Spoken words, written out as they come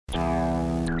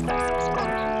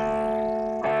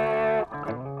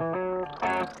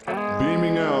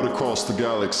across the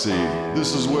galaxy.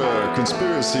 This is where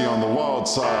conspiracy on the wild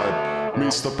side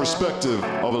meets the perspective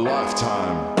of a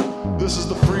lifetime. This is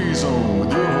the Free Zone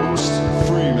with your host,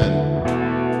 Freeman.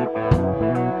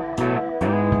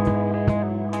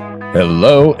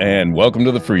 Hello and welcome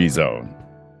to the Free Zone.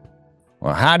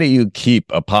 Well, how do you keep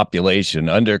a population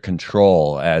under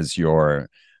control as your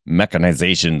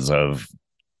mechanizations of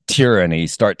tyranny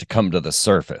start to come to the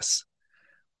surface?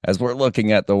 As we're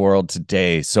looking at the world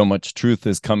today, so much truth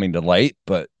is coming to light,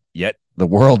 but yet the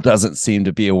world doesn't seem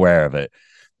to be aware of it.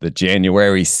 The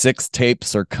January 6th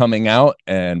tapes are coming out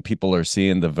and people are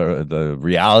seeing the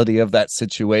reality of that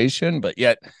situation, but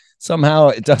yet somehow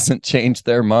it doesn't change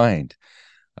their mind.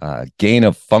 Gain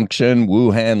of function,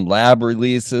 Wuhan lab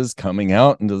releases coming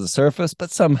out into the surface, but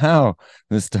somehow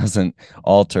this doesn't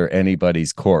alter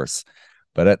anybody's course.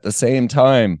 But at the same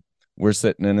time, we're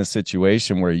sitting in a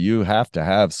situation where you have to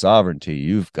have sovereignty.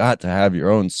 You've got to have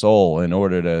your own soul in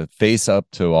order to face up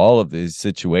to all of these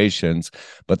situations.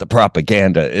 But the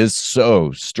propaganda is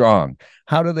so strong.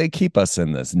 How do they keep us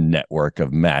in this network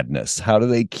of madness? How do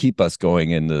they keep us going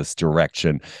in this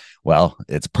direction? Well,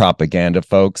 it's propaganda,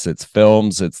 folks. It's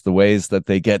films. It's the ways that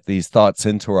they get these thoughts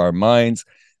into our minds.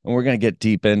 And we're going to get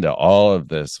deep into all of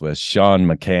this with Sean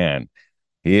McCann.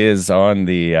 He is on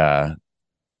the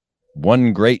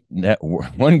One Great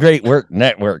Work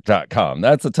Network.com.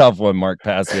 That's a tough one, Mark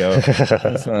Passio. I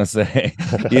just want to say,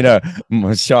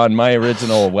 Sean, my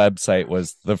original website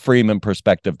was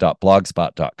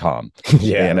thefreemanperspective.blogspot.com.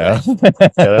 Yeah, right.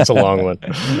 Yeah, that's a long one.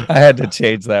 I had to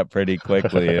change that pretty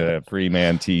quickly to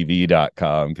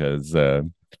freemantv.com because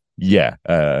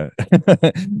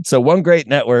so One Great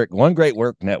Work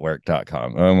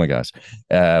Network.com. Oh my gosh.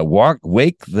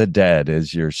 Wake the Dead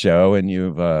is your show, and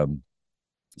you've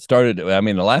started. I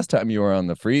mean, the last time you were on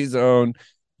the Free Zone,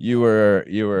 you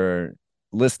were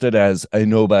listed as a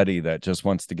nobody that just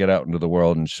wants to get out into the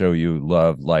world and show you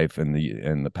love, life, and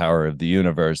the power of the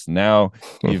universe. Now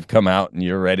you've come out and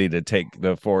you're ready to take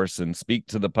the force and speak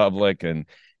to the public and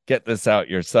get this out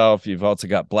yourself. You've also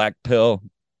got Black Pill.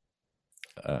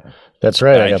 That's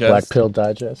right. Digest. I got Black Pill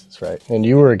Digest. That's right. And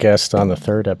you were a guest on the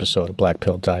 3rd episode of Black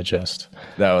Pill Digest.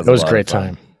 That was a great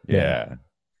time. Yeah.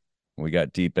 We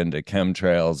got deep into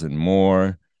chemtrails and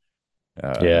more.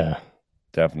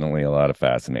 Definitely a lot of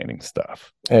fascinating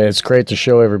stuff. And it's great to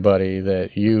show everybody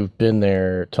that you've been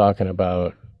there talking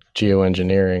about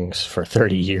geoengineering for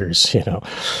 30 years, and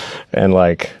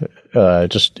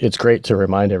it's great to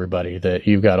remind everybody that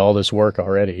you've got all this work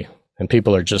already and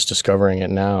people are just discovering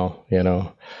it now,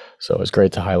 so it's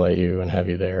great to highlight you and have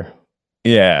you there.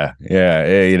 Yeah.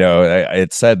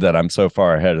 It's said that I'm so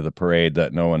far ahead of the parade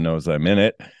that no one knows I'm in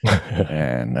it.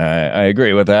 And I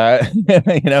agree with that.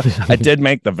 I did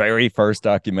make the very first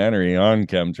documentary on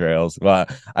chemtrails. Well,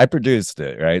 I produced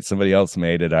it, right? Somebody else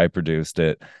made it. I produced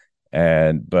it.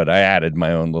 But I added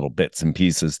my own little bits and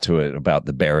pieces to it about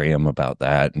the barium, about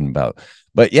that.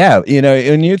 But yeah,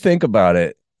 when you think about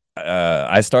it,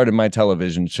 I started my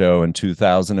television show in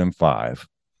 2005.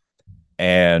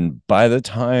 And by the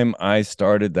time I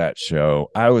started that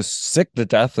show, I was sick to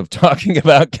death of talking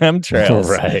about chemtrails.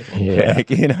 Right. Yeah.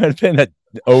 It's been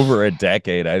over a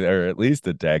decade, or at least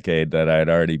a decade, that I'd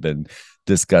already been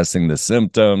discussing the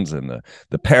symptoms and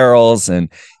the perils. And,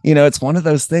 it's one of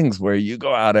those things where you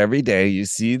go out every day, you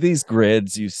see these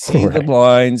grids, you see the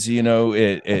lines,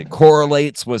 it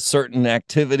correlates with certain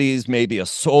activities, maybe a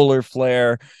solar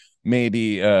flare.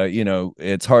 Maybe,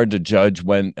 it's hard to judge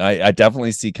when I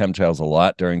definitely see chemtrails a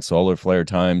lot during solar flare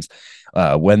times.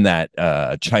 When that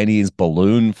Chinese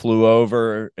balloon flew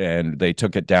over and they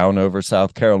took it down over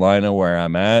South Carolina where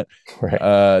I'm at,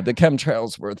 the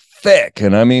chemtrails were thick.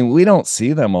 And I mean, we don't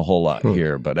see them a whole lot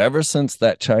here, but ever since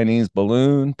that Chinese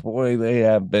balloon, boy, they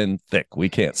have been thick. We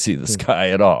can't see the sky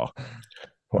at all.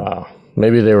 Wow.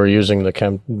 Maybe they were using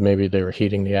maybe they were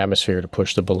heating the atmosphere to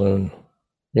push the balloon,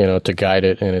 to guide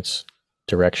it in its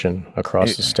direction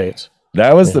across the states.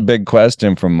 That was the big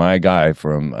question from my guy.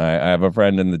 I have a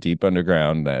friend in the deep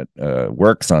underground that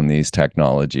works on these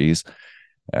technologies.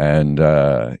 And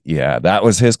that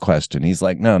was his question. He's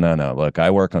like, no. Look,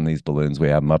 I work on these balloons. We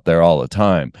have them up there all the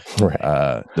time.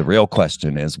 Right. The real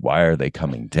question is, why are they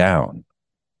coming down?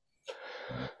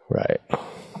 Right.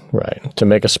 To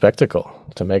make a spectacle,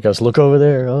 to make us look over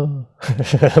there. Oh,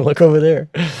 look over there.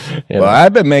 Well,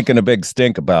 I've been making a big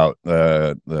stink about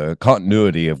the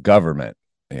continuity of government.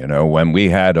 When we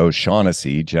had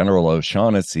General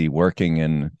O'Shaughnessy working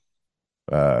in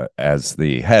as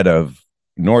the head of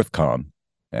Northcom.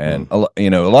 And, a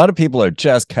lot of people are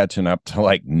just catching up to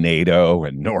like NATO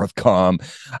and Northcom.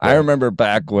 I remember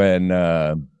back when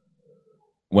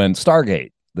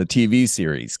Stargate the TV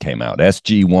series came out,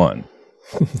 SG-1.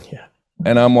 Yeah.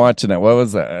 And I'm watching it. What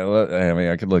was that? I mean,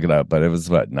 I could look it up, but it was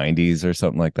what, 90s or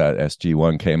something like that.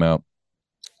 SG-1 came out.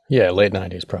 Yeah, late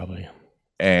 90s probably.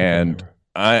 And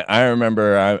I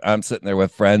remember I'm sitting there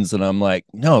with friends and I'm like,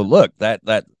 no, look, that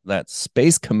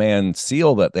Space Command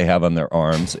seal that they have on their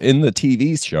arms in the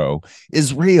TV show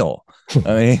is real.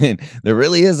 I mean, there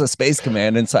really is a Space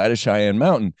Command inside of Cheyenne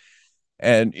Mountain.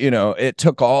 And, you know, it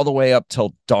took all the way up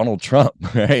till Donald Trump,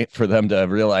 right, for them to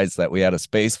realize that we had a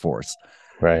Space Force.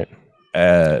 Right.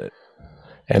 And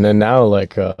then now,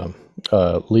 like,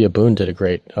 Leah Boone did a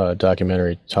great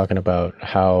documentary talking about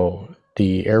how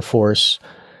the Air Force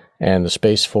and the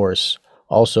Space Force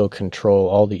also control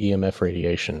all the EMF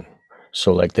radiation.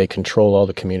 So, like, they control all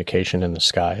the communication in the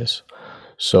skies.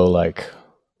 So, like,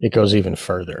 it goes even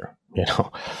further, you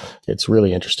know. It's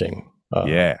really interesting.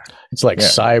 It's like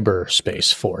cyber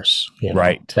Space Force, you know,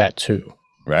 right? That too.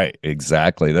 Right,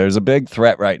 exactly. There's a big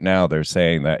threat right now. They're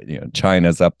saying that, you know,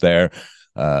 China's up there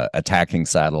attacking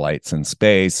satellites in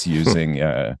space using,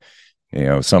 you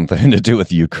know, something to do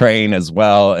with Ukraine as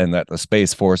well, and that the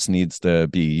Space Force needs to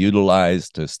be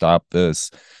utilized to stop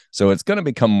this. So it's going to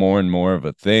become more and more of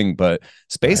a thing. But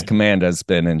Space Command has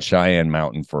been in Cheyenne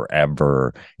Mountain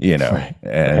forever, you know,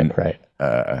 and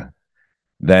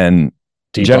then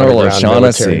Deep General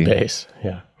O'Shaughnessy base,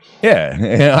 Yeah,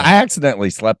 I accidentally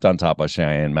slept on top of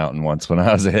Cheyenne Mountain once when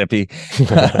I was a hippie.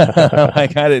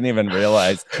 Like, I didn't even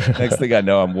realize. Next thing I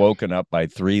know, I'm woken up by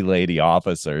 3 lady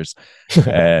officers,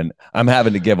 and I'm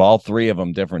having to give all 3 of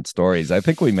them different stories. I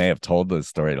think we may have told this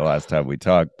story the last time we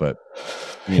talked, but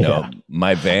you know,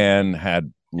 my van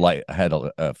had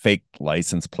a fake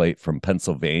license plate from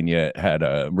Pennsylvania. It had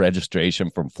a registration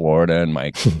from Florida, and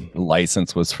my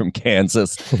license was from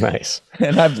Kansas. Nice.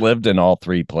 And I've lived in all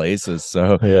 3 places,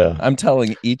 so I'm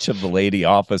telling each of the lady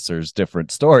officers different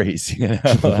stories, you know.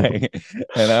 Like,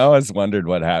 and I always wondered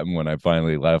what happened when I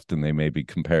finally left, and they maybe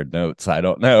compared notes. I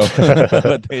don't know,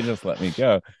 but they just let me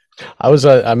go.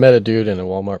 I met a dude in a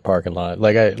Walmart parking lot.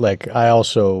 I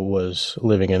also was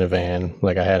living in a van.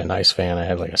 Like, I had a nice van. I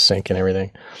had like a sink and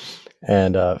everything.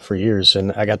 And for years,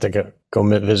 and I got to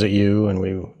go visit you, and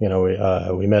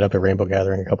we met up at Rainbow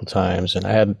Gathering a couple times, and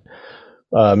I had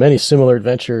many similar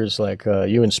adventures. Like,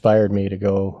 you inspired me to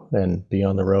go and be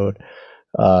on the road.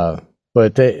 But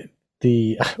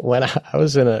when I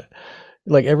was in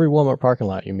every Walmart parking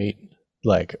lot, you meet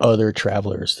like other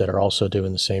travelers that are also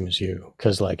doing the same as you,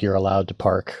 because like you're allowed to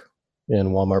park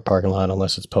in Walmart parking lot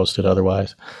unless it's posted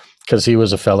otherwise, because he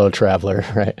was a fellow traveler,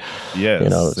 right? Yes, you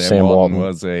know, Sam Walton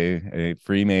was a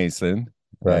Freemason,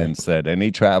 and said any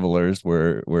travelers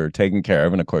were taken care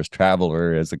of, and of course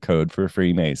traveler is a code for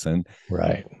Freemason,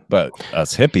 right? But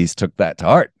us hippies took that to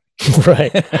heart.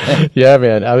 Right. Yeah,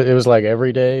 man. It was like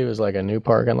every day it was like a new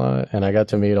parking lot, and I got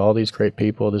to meet all these great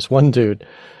people. This one dude,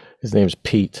 his name's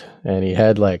Pete, and he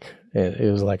had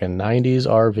it was like a 90s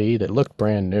RV that looked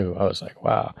brand new. I was like,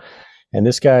 wow. And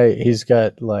this guy, he's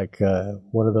got like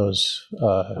one of those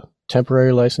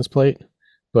temporary license plate,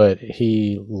 but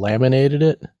he laminated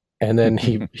it, and then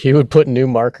he would put new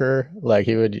marker, like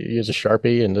he would use a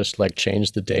Sharpie and just like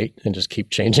change the date and just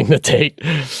keep changing the date.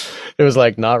 It was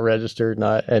like not registered,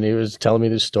 and he was telling me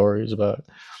these stories about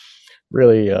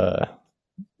really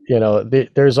you know,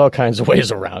 there's all kinds of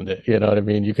ways around it. You know what I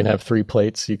mean? You can have 3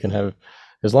 plates. You can have,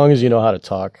 as long as you know how to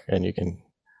talk, and you can,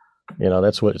 you know,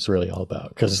 that's what it's really all about.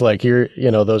 Because like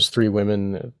those 3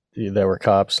 women that were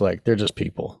cops, like they're just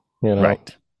people, you know?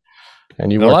 Right.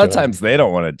 And a lot of times they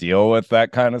don't want to deal with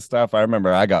that kind of stuff. I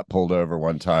remember I got pulled over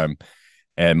one time,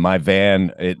 and my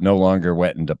van, it no longer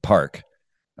went into park.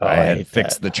 I had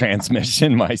fixed the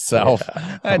transmission myself.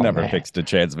 I'd never fixed a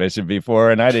transmission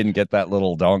before, and I didn't get that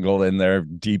little dongle in there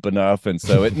deep enough, and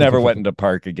so it never went into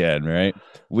park again, right?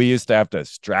 We used to have to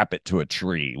strap it to a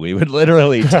tree. We would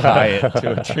literally tie it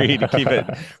to a tree to keep it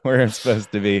where it's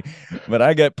supposed to be. But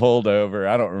I get pulled over.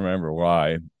 I don't remember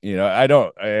why. You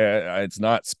know, it's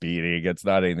not speeding. It's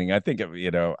not anything. I think,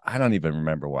 I don't even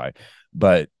remember why.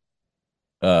 But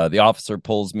the officer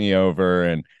pulls me over,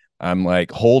 and I'm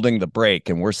like holding the brake,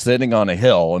 and we're sitting on a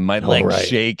hill, and my leg's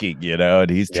shaking, and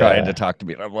he's trying to talk to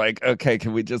me. And I'm like, okay,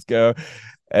 can we just go?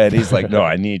 And he's like, no,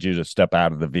 I need you to step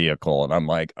out of the vehicle. And I'm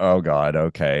like, oh God,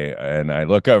 okay. And I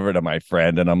look over to my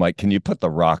friend, and I'm like, can you put the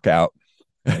rock out?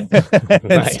 And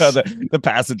so the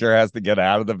passenger has to get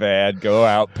out of the van, go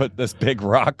out, put this big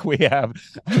rock we have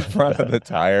in front of the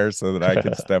tire so that I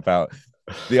can step out.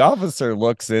 The officer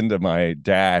looks into my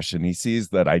dash, and he sees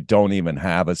that I don't even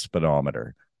have a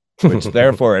speedometer. which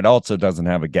therefore it also doesn't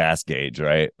have a gas gauge,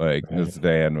 right? Like this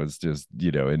van was just,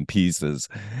 in pieces.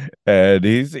 And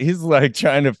he's like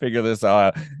trying to figure this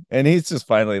out. And he's just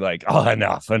finally like, oh,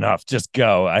 enough, just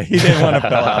go. He didn't want to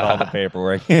fill out all the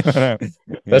paperwork.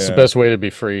 That's the best way to be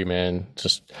free, man.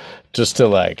 Just to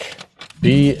like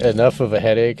be enough of a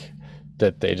headache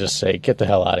that they just say, get the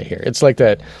hell out of here. It's like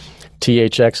that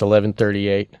THX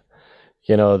 1138,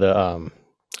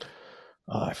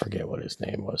 I forget what his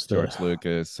name was. George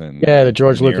Lucas and the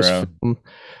George Lucas film.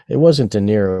 It wasn't De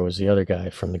Niro. It was the other guy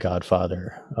from The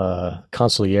Godfather,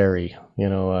 Consigliere.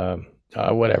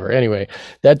 Whatever. Anyway,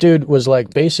 that dude was like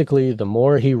basically the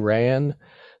more he ran,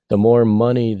 the more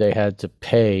money they had to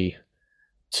pay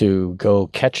to go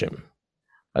catch him.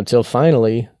 Until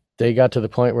finally they got to the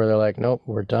point where they're like, nope,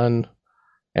 we're done,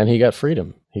 and he got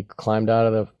freedom. He climbed out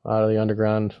of the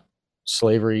underground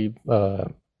slavery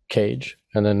cage.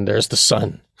 And then there's the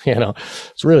sun,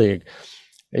 it's really,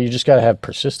 you just got to have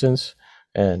persistence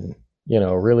and,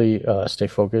 really stay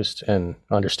focused and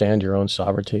understand your own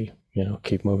sovereignty,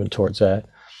 keep moving towards that.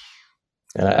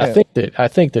 And I think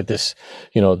that this,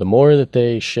 the more that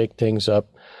they shake things up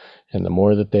and the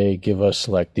more that they give us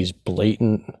like these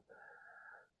blatant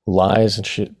lies and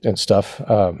shit and stuff,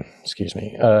 the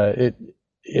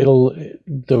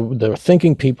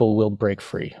thinking people will break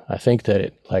free. I think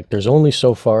that there's only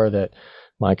so far that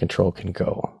mind control can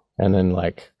go, and then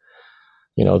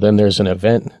then there's an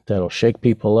event that'll shake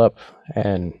people up,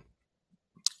 and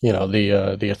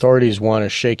the authorities want to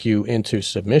shake you into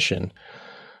submission,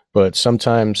 but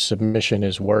sometimes submission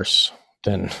is worse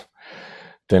than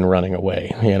running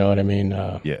away. You know what I mean?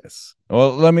 Yes.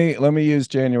 Well, let me use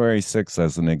January 6th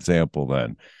as an example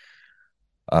then,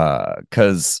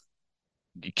 because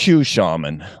Q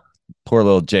Shaman, poor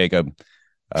little Jacob,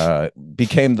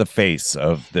 became the face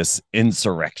of this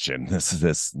insurrection,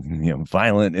 this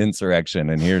violent insurrection.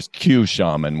 And here's Q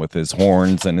Shaman with his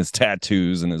horns and his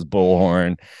tattoos and his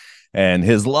bullhorn and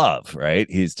his love, right?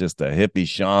 He's just a hippie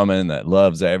shaman that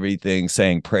loves everything,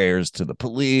 saying prayers to the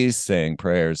police, saying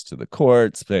prayers to the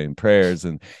courts, saying prayers.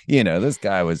 And, this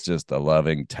guy was just a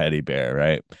loving teddy bear,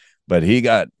 right? But he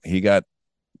got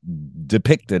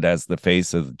depicted as the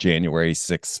face of January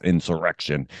 6th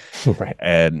insurrection. Right.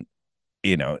 And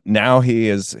now he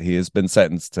has been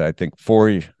sentenced to, I think,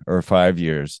 4 or 5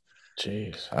 years.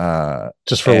 Jeez.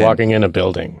 Just for walking in a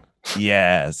building.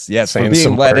 Yes, for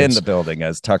being let in the building,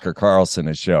 as Tucker Carlson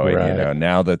is showing. Right.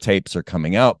 Now the tapes are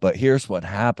coming out. But here's what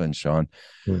happened, Sean.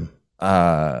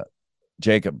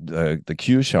 Jacob, the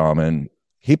Q Shaman,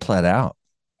 he pled out.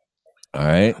 All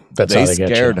right. They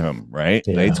scared him, right?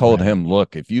 Yeah, they told him,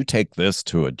 look, if you take this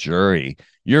to a jury,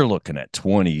 you're looking at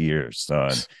 20 years,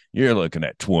 son. You're looking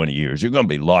at 20 years. You're going to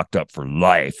be locked up for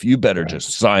life. You better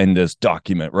just sign this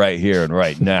document right here and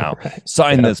right now.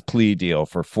 Sign this plea deal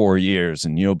for 4 years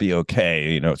and you'll be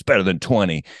okay. It's better than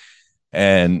 20.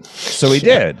 And so he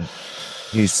did.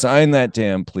 He signed that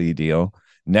damn plea deal.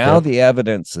 Now the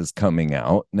evidence is coming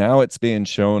out. Now it's being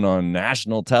shown on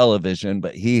national television,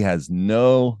 but he has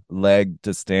no leg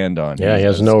to stand on. Yeah, he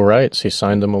has no rights. He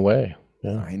signed them away.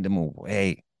 Signed them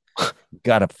away. You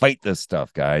got to fight this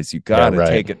stuff, guys. You got to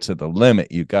take it to the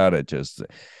limit. You got to just,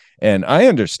 and I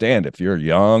understand if you're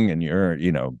young and you're,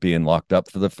 being locked up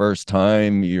for the first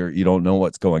time, you don't know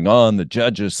what's going on. The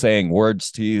judge is saying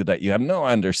words to you that you have no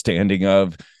understanding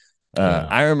of.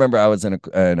 I remember I was in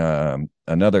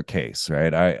another case,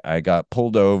 right? I got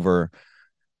pulled over.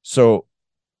 So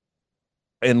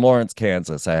in Lawrence,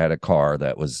 Kansas, I had a car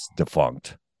that was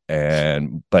defunct,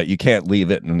 but you can't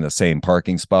leave it in the same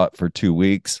parking spot for 2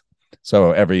 weeks.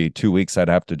 So every 2 weeks I'd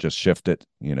have to just shift it,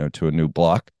 to a new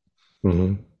block.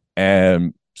 Mm-hmm.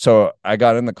 And so I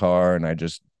got in the car and I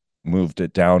just moved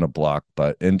it down a block,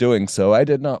 but in doing so, I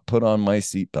did not put on my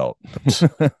seatbelt.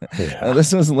 Now,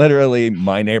 this was literally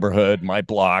my neighborhood, my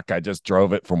block. I just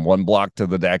drove it from one block to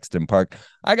the next and parked.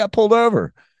 I got pulled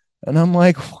over, and I'm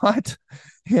like, "What?"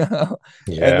 And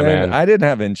then I didn't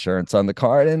have insurance on the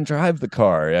car. I didn't drive the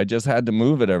car. I just had to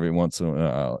move it every once in a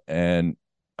while, and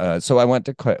so I went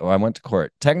to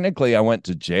court. Technically, I went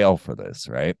to jail for this,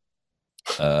 right?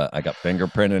 I got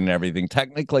fingerprinted and everything.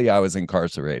 Technically, I was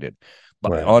incarcerated.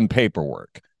 But on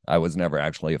paperwork, I was never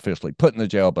actually officially put in the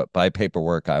jail, but by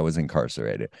paperwork, I was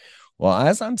incarcerated. Well,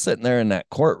 as I'm sitting there in that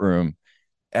courtroom,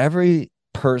 every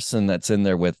person that's in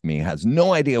there with me has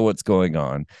no idea what's going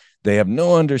on. They have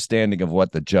no understanding of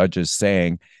what the judge is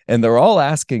saying, and they're all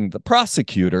asking the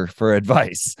prosecutor for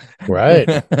advice. Right.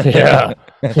 Yeah.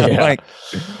 Like,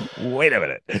 wait a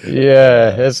minute.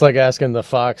 Yeah. It's like asking the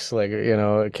fox,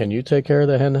 can you take care of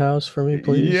the hen house for me,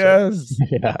 please? Yes.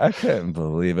 I couldn't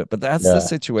believe it. But that's the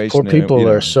situation. Poor people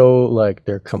are so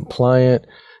they're compliant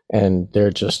and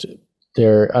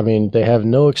I mean, they have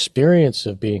no experience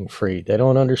of being free. They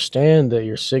don't understand that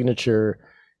your signature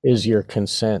is your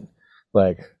consent.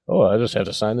 Like, oh, I just have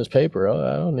to sign this paper. Oh,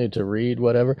 I don't need to read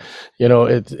whatever.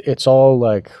 It's all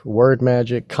like word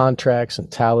magic, contracts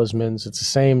and talismans. It's the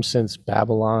same since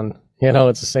Babylon.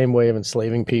 It's the same way of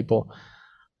enslaving people.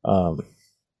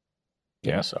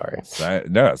 Yeah, sorry.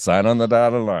 Sign on the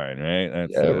dotted line, right?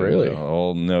 That's really the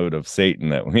whole note of Satan,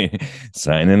 that we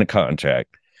sign in a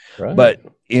contract. right. But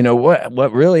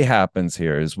what really happens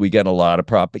here is we get a lot of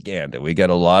propaganda. We get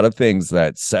a lot of things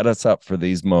that set us up for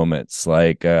these moments,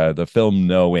 like the film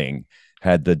Knowing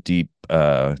had the deep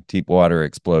water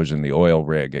explosion, the oil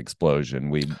rig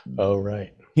explosion.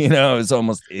 Right. It's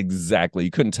almost exactly,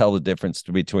 you couldn't tell the difference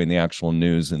between the actual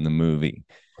news and the movie.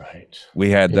 Right.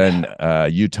 We had then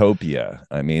Utopia.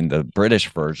 I mean, the British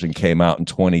version came out in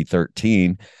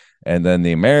 2013, and then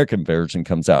the American version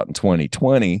comes out in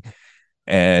 2020.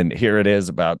 And here it is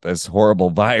about this horrible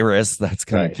virus that's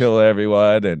going to kill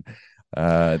everyone. And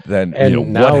then,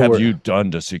 what have you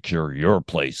done to secure your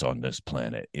place on this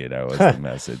planet? Is the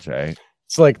message, right?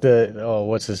 It's like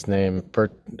what's his name?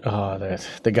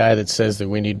 The guy that says that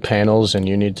we need panels and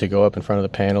you need to go up in front of the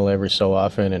panel every so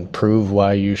often and prove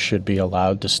why you should be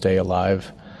allowed to stay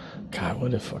alive. God,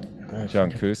 what the fuck?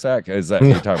 John Cusack? Is that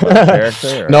you're talking about the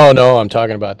character? Or? No, I'm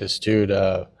talking about this dude.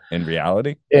 In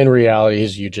reality? In reality,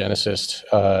 he's a eugenicist.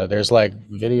 There's like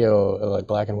video, like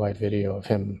black and white video of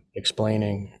him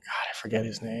explaining, God, I forget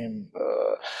his name.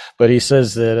 But he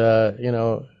says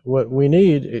that, what we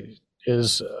need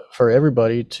is for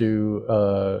everybody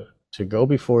to go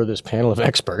before this panel of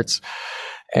experts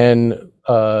and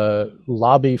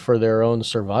lobby for their own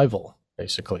survival,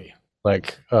 basically.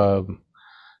 Like,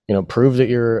 prove that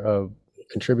you're a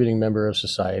contributing member of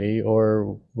society,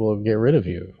 or we'll get rid of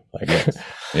you. Like,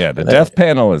 yeah, the death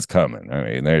panel is coming.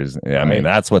 I mean,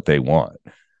 that's what they want.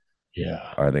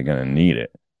 Yeah. Are they going to need it?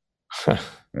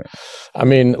 I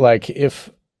mean, like, if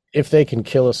they can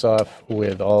kill us off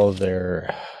with all of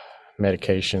their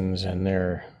medications and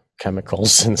their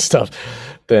chemicals and stuff,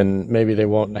 then maybe they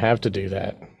won't have to do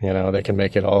that. They can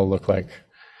make it all look like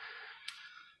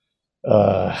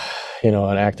an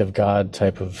act of God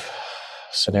type of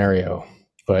scenario.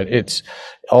 But it's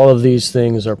all of these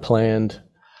things are planned.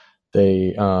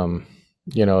 They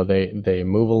they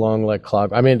move along like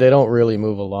clock. I mean, they don't really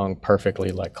move along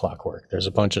perfectly like clockwork. There's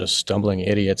a bunch of stumbling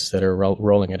idiots that are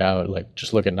rolling it out. Like,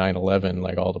 just look at 9/11,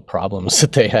 like all the problems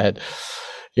that they had,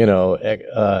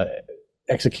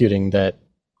 executing that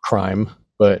crime.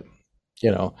 But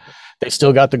they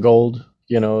still got the gold.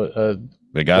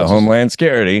 They got Homeland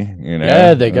Security.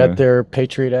 Yeah, they got their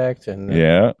Patriot Act, and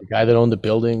the guy that owned the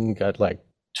building got like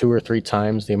 2 or 3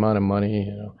 times the amount of money.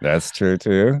 That's true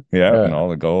too. Yeah, and all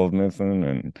the gold missing,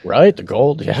 and the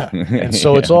gold. Yeah, and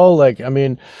so it's all like, I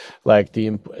mean, like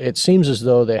it seems as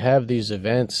though they have these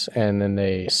events and then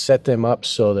they set them up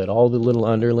so that all the little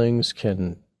underlings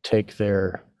can take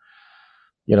their,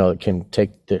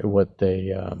 what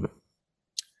they,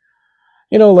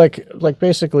 like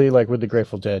basically like with the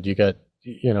Grateful Dead, you got.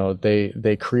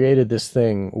 They created this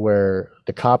thing where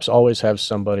the cops always have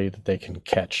somebody that they can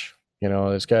catch.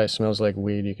 This guy smells like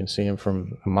weed. You can see him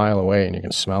from a mile away and you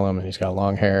can smell him, and he's got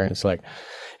long hair. And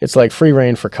it's like free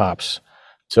reign for cops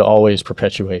to always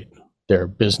perpetuate their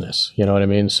business. You know what I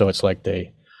mean? So it's like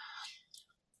they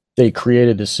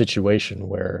created this situation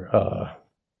where,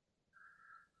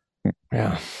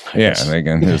 they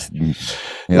can just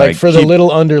like for the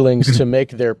little underlings to make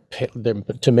their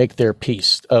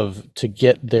piece to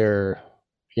get their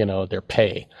their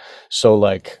pay. So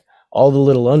like all the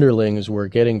little underlings were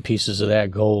getting pieces of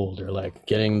that gold, or like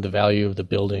getting the value of the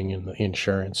building and the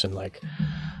insurance, and like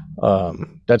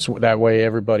that way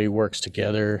everybody works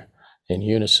together in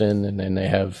unison, and then they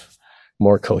have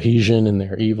more cohesion in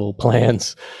their evil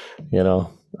plans. That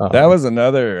was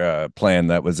another plan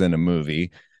that was in a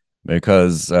movie.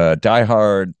 Because Die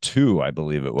Hard 2, I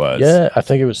believe it was. Yeah, I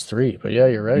think it was 3, but yeah,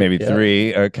 you're right. Maybe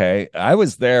 3. Okay. I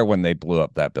was there when they blew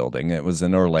up that building. It was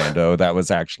in Orlando. That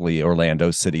was actually Orlando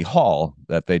City Hall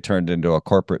that they turned into a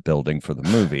corporate building for the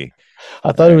movie.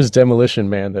 I thought it was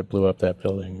Demolition Man that blew up that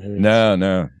building. Maybe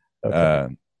no.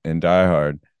 Okay. In Die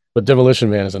Hard. But Demolition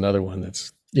Man is another one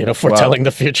that's foretelling the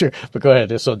future. But go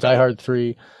ahead. So Die Hard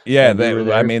 3. Yeah, they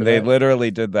literally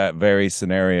did that very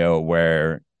scenario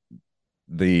where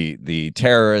the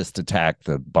terrorist attack,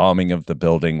 the bombing of the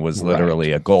building, was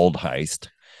literally a gold heist.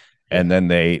 And then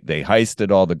they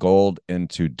heisted all the gold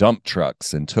into dump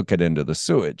trucks and took it into the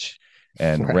sewage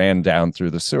and ran down through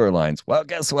the sewer lines. Well,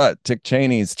 guess what? Dick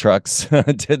Cheney's trucks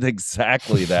did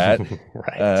exactly that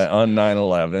on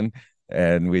 9/11.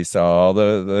 and we saw all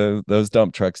those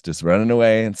dump trucks just running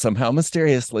away, and somehow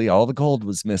mysteriously all the gold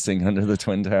was missing under the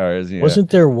Twin Towers. Yeah. Wasn't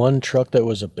there one truck that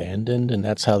was abandoned and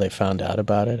that's how they found out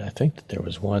about it? I think that there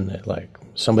was one that like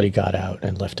somebody got out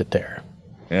and left it there.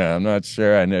 Yeah, I'm not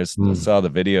sure. I just saw the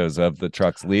videos of the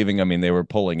trucks leaving. I mean, they were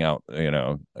pulling out,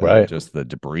 Right. just the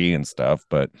debris and stuff,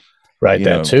 but Right,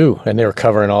 that too. And they were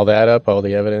covering all that up, all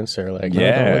the evidence. They're like, no,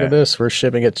 Yeah. look at this. We're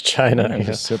shipping it to China.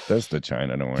 just ship this to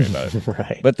China. Don't worry about it.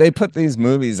 Right. But they put these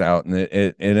movies out, and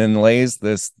it inlays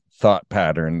this thought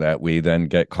pattern that we then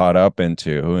get caught up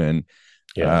into. And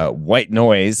white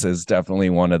noise is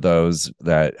definitely one of those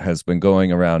that has been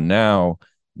going around now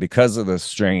because of the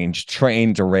strange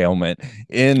train derailment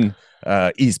in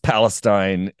East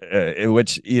Palestine,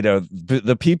 which,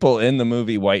 the people in the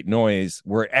movie White Noise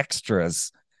were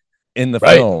extras in the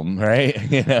film, right?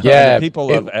 The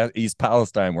people of East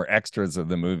Palestine were extras of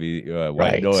the movie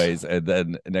White Noise, and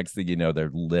then next thing you know, they're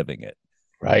living it.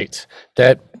 Right.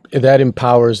 That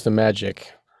empowers the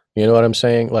magic. You know what I'm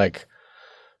saying? Like,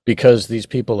 because these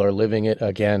people are living it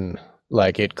again,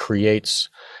 like it creates,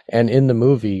 and in the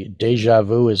movie, deja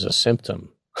vu is a symptom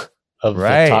of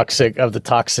the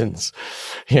toxins,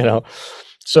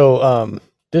 So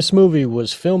this movie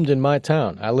was filmed in my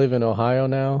town. I live in Ohio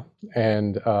now,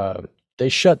 and they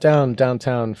shut down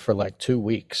downtown for like 2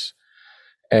 weeks,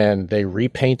 and they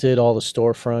repainted all the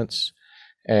storefronts,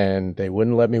 and they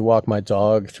wouldn't let me walk my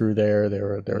dog through there.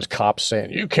 There was cops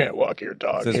saying, "You can't walk your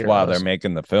dog." Is this while they're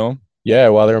making the film? Yeah,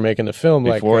 while they were making the film,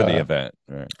 before the event,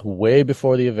 right? Way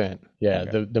before the event. Yeah,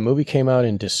 Okay. the movie came out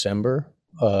in December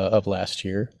of last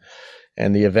year,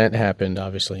 and the event happened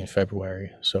obviously in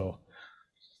February. So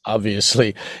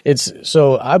obviously,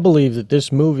 I believe that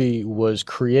this movie was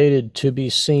created to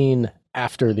be seen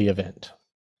after the event,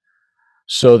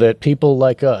 so that people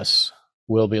like us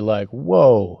will be like,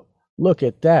 "Whoa, look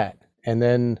at that," and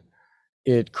then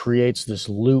it creates this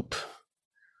loop,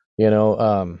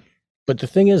 But the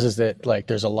thing is that like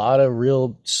there's a lot of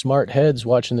real smart heads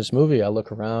watching this movie. I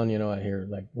look around, I hear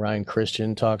like Ryan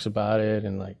Christian talks about it,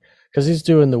 and like because he's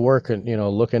doing the work and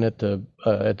looking at the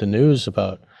news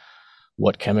about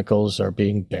what chemicals are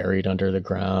being buried under the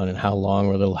ground and how long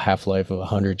were the half-life of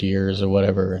 100 years or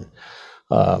whatever, and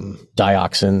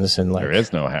dioxins and like there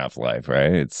is no half-life,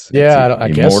 right? I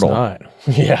guess not.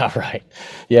 Yeah, right.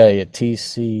 Yeah,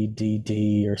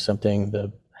 TCDD or something.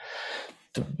 The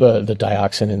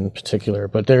dioxin in particular,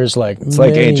 but there's like it's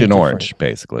like Agent Orange,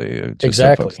 basically.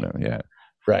 Exactly. Yeah.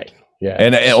 Right. Yeah.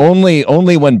 And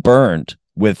only when burned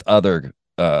with other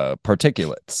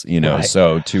particulates, Right.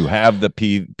 So to have the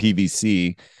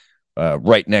PVC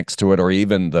right next to it, or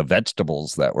even the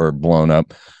vegetables that were blown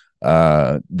up,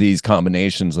 these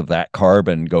combinations of that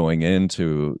carbon going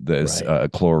into this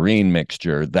chlorine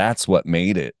mixture, that's what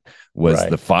made it was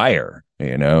the fire.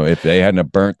 If they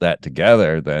hadn't burnt that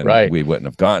together, then we wouldn't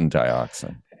have gotten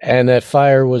dioxin. And that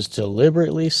fire was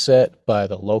deliberately set by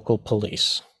the local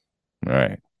police.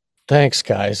 Right. Thanks,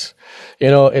 guys.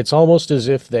 It's almost as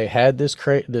if they had this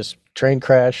train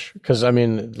crash, because I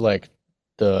mean, like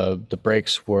the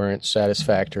brakes weren't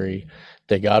satisfactory.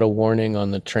 They got a warning on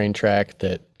the train track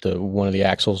that one of the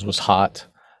axles was hot.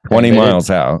 20 miles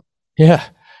out. Yeah.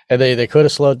 And they could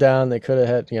have slowed down. They could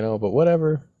have had, but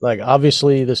whatever. Like,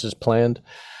 obviously, this is planned.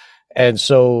 And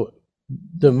so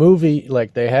the movie,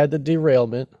 like, they had the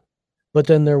derailment, but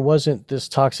then there wasn't this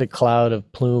toxic cloud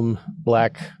of plume,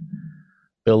 black,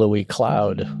 billowy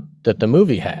cloud that the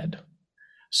movie had.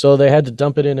 So they had to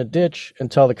dump it in a ditch and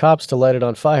tell the cops to light it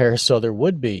on fire so there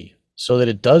would be, so that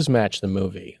it does match the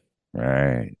movie.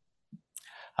 Right.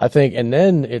 I think, and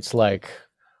then it's like,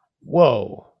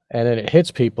 whoa. And then it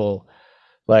hits people.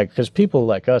 Like, because people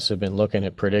like us have been looking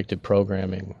at predictive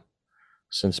programming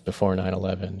since before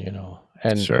 9/11,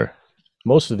 and sure,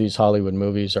 most of these Hollywood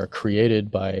movies are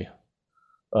created by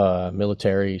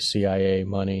military, CIA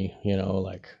money.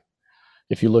 Like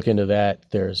if you look into that,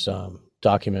 there's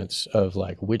documents of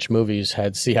like which movies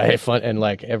had CIA fund and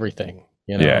like everything.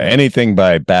 Yeah, anything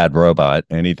by Bad Robot,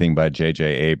 anything by J.J.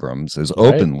 Abrams is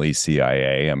openly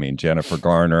CIA. I mean, Jennifer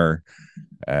Garner,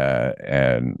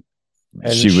 and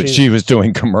she was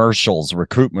doing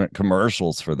recruitment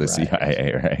commercials for the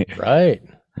CIA, right? Right.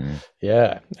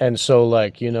 Yeah. And so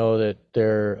like, that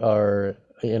there are,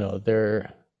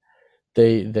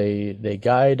 they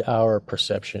guide our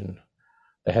perception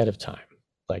ahead of time.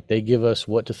 Like they give us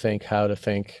what to think, how to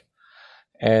think.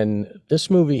 And this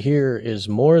movie here is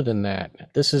more than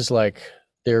that. This is like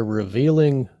they're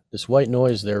revealing this white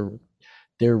noise. They're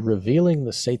revealing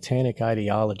the satanic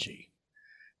ideology.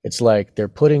 It's like they're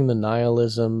putting the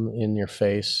nihilism in your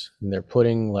face, and they're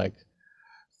putting like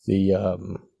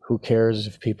the who cares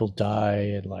if people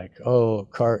die, and like, oh,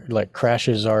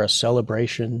 crashes are a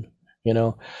celebration, you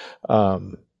know.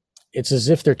 It's as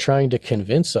if they're trying to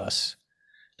convince us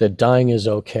that dying is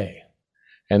okay,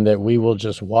 and that we will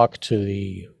just walk to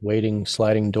the waiting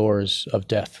sliding doors of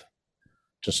death.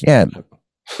 Just Yeah.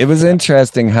 It was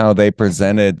interesting how they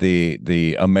presented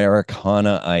the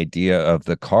Americana idea of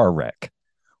the car wreck,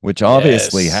 which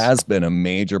obviously Yes. has been a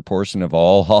major portion of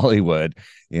all Hollywood,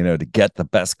 to get the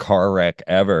best car wreck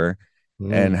ever.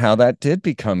 And how that did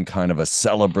become kind of a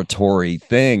celebratory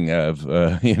thing of,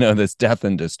 this death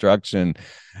and destruction.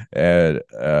 And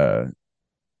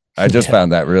I just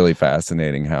found that really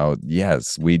fascinating how,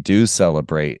 yes, we do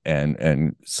celebrate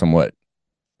and somewhat,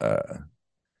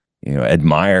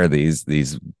 admire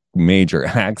these major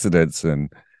accidents,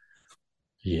 and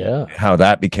how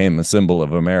that became a symbol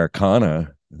of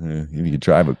Americana. You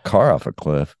drive a car off a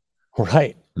cliff.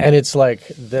 Right. And it's like,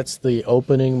 that's the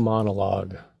opening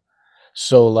monologue.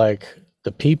 So like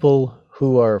the people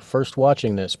who are first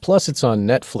watching this, plus it's on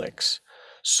Netflix,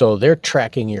 so they're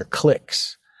tracking your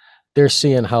clicks. They're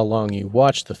seeing how long you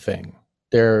watch the thing.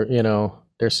 They're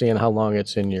seeing how long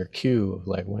it's in your queue of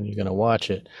like when you're going to watch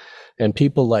it. And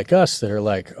people like us that are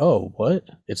like, oh, what?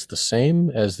 It's the same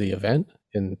as the event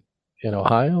in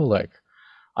Ohio? Like,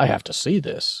 I have to see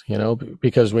this,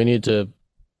 because we need to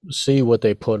see what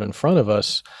they put in front of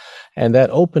us. And that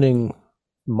opening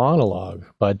monologue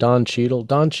by Don Cheadle.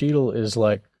 Don Cheadle is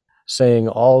like saying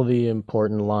all the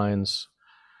important lines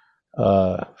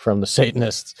from the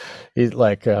Satanists. He's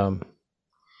like,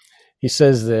 he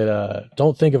says that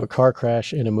don't think of a car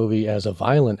crash in a movie as a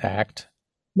violent act.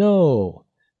 No,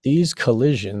 these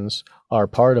collisions are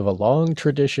part of a long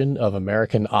tradition of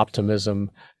American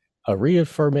optimism, a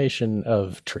reaffirmation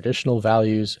of traditional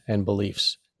values and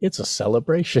beliefs. It's a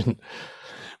celebration.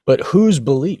 But whose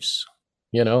beliefs?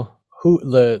 Who,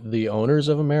 the owners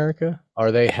of America?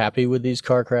 Are they happy with these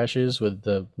car crashes, with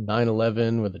the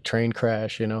 9/11, with the train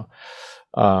crash?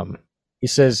 He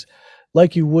says,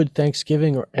 like you would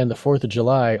Thanksgiving and the 4th of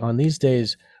July, on these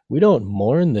days, we don't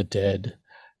mourn the dead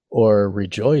or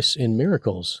rejoice in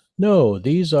miracles. No,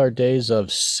 these are days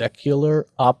of secular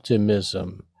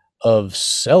optimism, of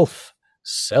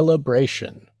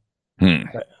self-celebration.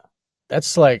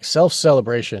 That's like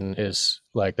self-celebration is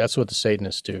like, that's what the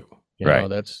Satanists do. Right.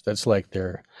 That's like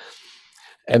their,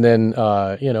 and then,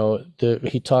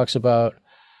 he talks about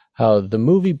how the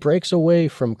movie breaks away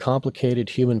from complicated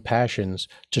human passions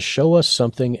to show us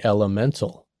something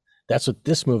elemental. That's what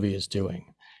this movie is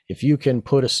doing. If you can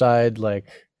put aside like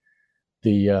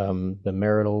the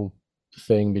marital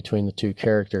thing between the two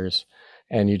characters,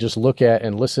 and you just look at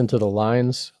and listen to the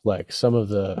lines, like some of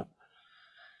the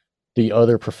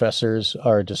other professors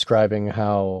are describing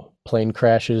how plane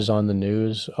crashes on the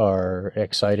news are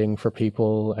exciting for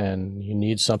people, and you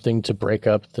need something to break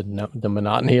up the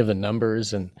monotony of the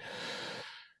numbers. And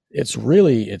it's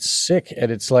sick.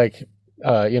 And it's like,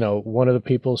 one of the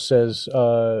people says,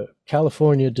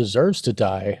 California deserves to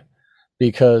die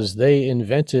because they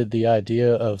invented the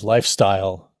idea of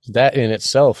lifestyle. That in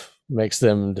itself makes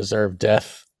them deserve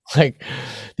death. Like,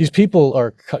 these people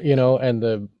are, and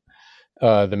the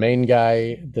main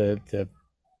guy,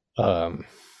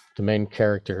 the main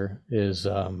character is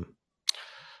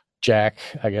Jack.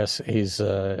 I guess he's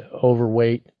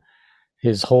overweight.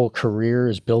 His whole career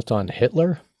is built on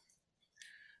Hitler.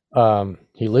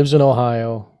 He lives in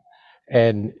Ohio,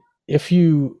 and if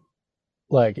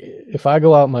I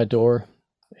go out my door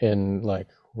in like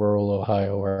rural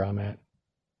Ohio where I'm at,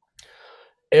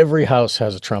 every house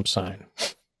has a Trump sign.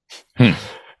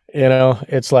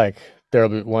 It's like, there'll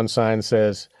be one sign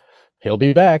says, he'll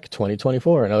be back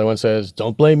 2024. Another one says,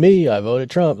 don't blame me, I voted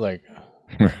Trump. Like,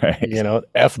 right.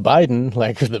 F Biden,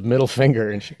 like the middle finger.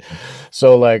 And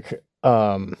so like,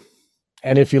 and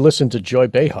if you listen to Joy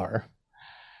Behar,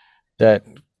 that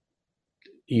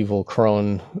evil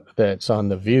crone that's on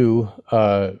The View,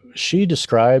 she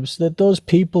describes that those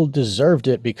people deserved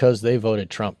it because they voted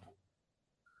Trump.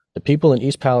 The people in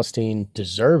East Palestine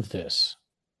deserve this.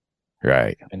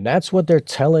 Right. And that's what they're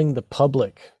telling the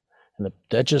public. And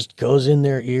that just goes in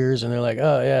their ears, and they're like,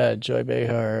 oh yeah, Joy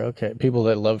Behar. Okay. People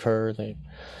that love her, and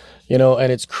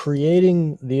it's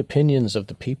creating the opinions of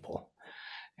the people.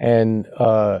 And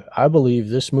I believe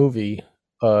this movie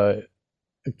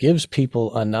gives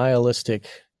people a nihilistic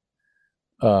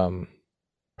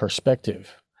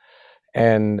perspective,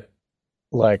 and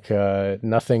like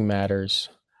nothing matters,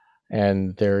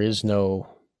 and there is no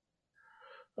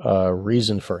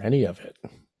reason for any of it,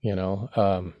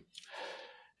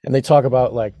 and they talk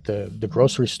about like the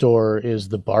grocery store is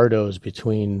the Bardos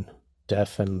between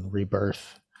death and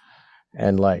rebirth,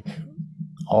 and like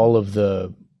all of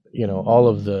the all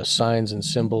of the signs and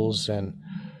symbols and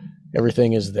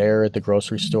everything is there at the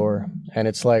grocery store. And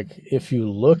it's like, if you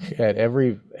look at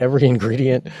every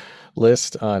ingredient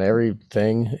list on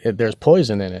everything, there's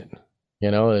poison in it.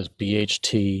 There's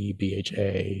BHT,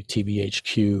 BHA,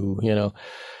 TBHQ,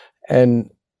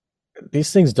 and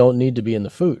these things don't need to be in the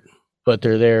food, but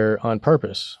they're there on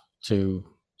purpose to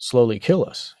slowly kill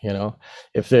us.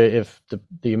 If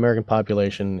the American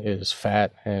population is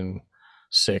fat and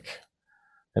sick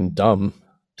and dumb,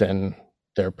 then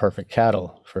they're perfect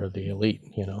cattle for the elite.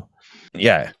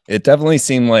 Yeah, it definitely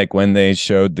seemed like when they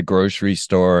showed the grocery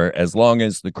store, as long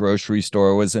as the grocery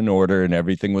store was in order and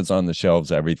everything was on the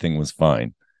shelves, everything was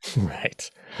fine. Right.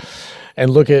 And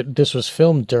look at this was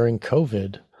filmed during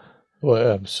COVID.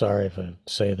 Well, I'm sorry if I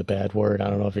say the bad word. I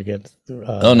don't know if you get.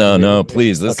 Oh, no,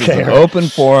 please. This is an open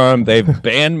forum. They've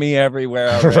banned me everywhere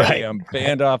already. Right. I'm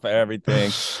banned off of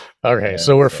everything. Okay,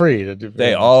 so we're free to do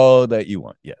all that you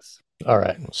want. Yes. All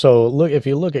right. So if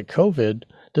you look at COVID,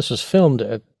 this was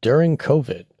filmed during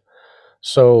COVID.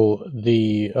 So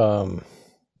the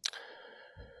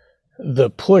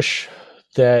push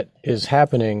that is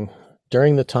happening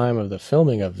during the time of the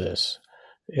filming of this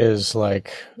is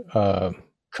like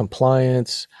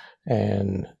compliance,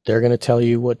 and they're going to tell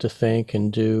you what to think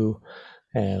and do,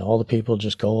 and all the people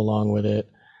just go along with it.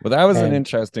 Well, that was an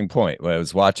interesting point. I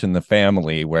was watching The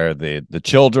Family where the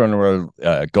children were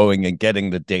going and getting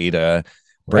the data,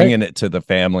 bringing it to the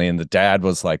family, and the dad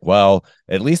was like, well,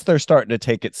 at least they're starting to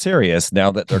take it serious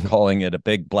now that they're calling it a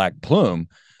big black plume.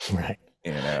 Right.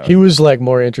 He was like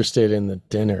more interested in the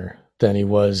dinner than he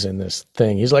was in this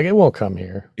thing. He's like, it won't come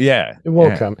here. Yeah. It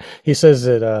won't come. He says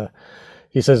that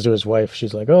he says to his wife,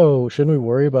 she's like, oh, shouldn't we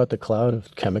worry about the cloud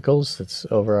of chemicals that's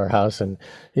over our house? And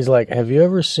he's like, have you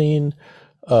ever seen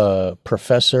a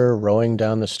professor rowing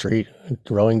down his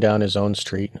own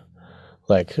street?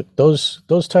 Like those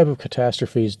type of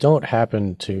catastrophes don't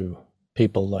happen to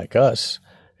people like us.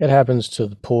 It happens to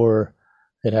the poor.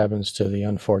 It happens to the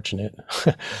unfortunate.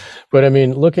 But I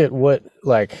mean, look at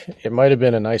it might have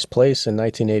been a nice place in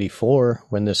 1984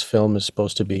 when this film is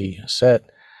supposed to be set.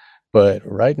 But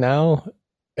right now,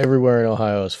 everywhere in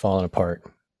Ohio is falling apart.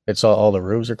 It's all the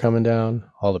roofs are coming down.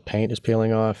 All the paint is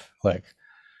peeling off. Like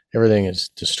everything is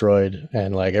destroyed.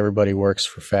 And like everybody works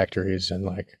for factories and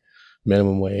like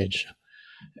minimum wage.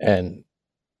 And,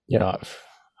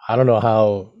 I don't know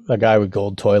how a guy with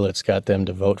gold toilets got them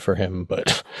to vote for him,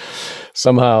 but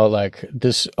somehow like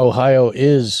this Ohio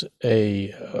is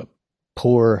a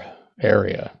poor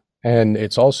area, and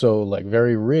it's also like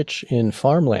very rich in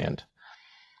farmland.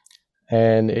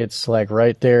 And it's like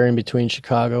right there in between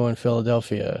Chicago and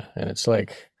Philadelphia. And it's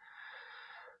like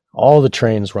all the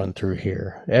trains run through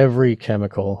here, every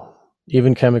chemical,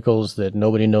 even chemicals that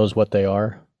nobody knows what they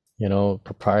are,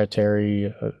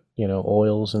 proprietary,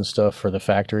 oils and stuff for the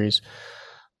factories.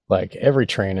 Like every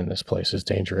train in this place is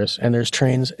dangerous, and there's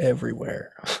trains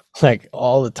everywhere. Like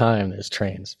all the time there's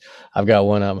trains. I've got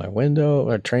one out my window,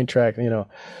 a train track,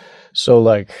 So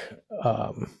like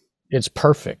it's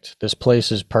perfect. This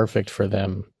place is perfect for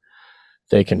them.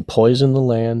 They can poison the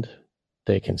land.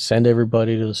 They can send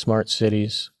everybody to the smart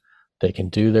cities. They can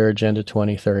do their Agenda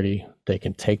 2030. They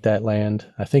can take that land.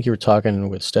 I think you were talking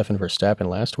with Stefan Verstappen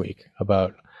last week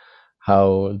about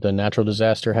how the natural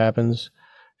disaster happens,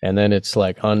 and then it's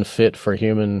like unfit for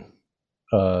human,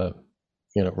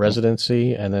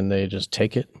 residency, and then they just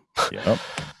take it. Yep.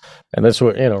 And that's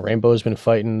what, Rainbow's been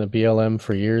fighting the BLM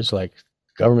for years. Like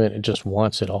government, it just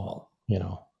wants it all,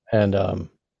 and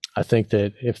I think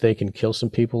that if they can kill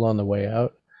some people on the way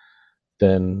out,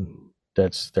 then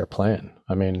that's their plan.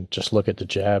 I mean, just look at the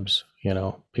jabs,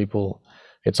 people,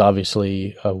 it's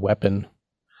obviously a weapon.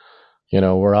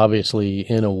 We're obviously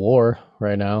in a war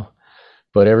right now,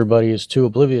 but everybody is too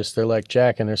oblivious. They're like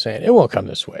Jack, and they're saying, it won't come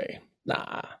this way.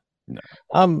 Nah, no.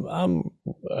 I'm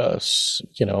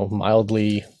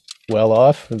mildly well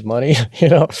off with money,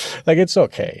 like it's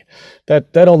okay.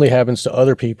 That only happens to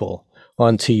other people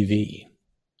on TV.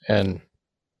 And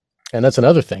that's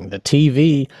another thing. The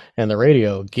TV and the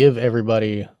radio give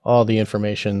everybody all the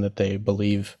information that they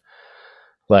believe.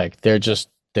 Like they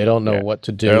don't know what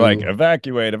to do. They're like,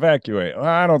 evacuate. Well,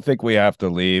 I don't think we have to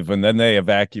leave. And then they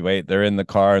evacuate. They're in the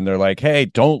car and they're like, hey,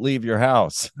 don't leave your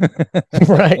house.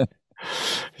 Right.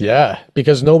 Yeah.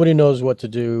 Because nobody knows what to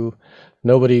do.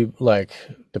 Nobody, like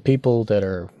the people that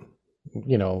are,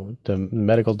 the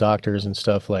medical doctors and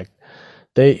stuff, like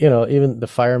they, even the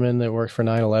firemen that worked for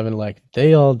 9/11, like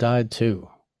they all died too.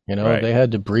 Right. They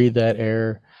had to breathe that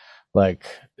air. Like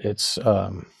it's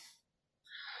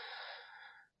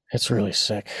really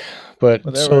sick.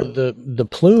 But so the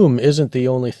plume isn't the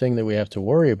only thing that we have to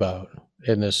worry about.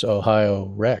 in this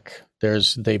Ohio wreck,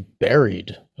 they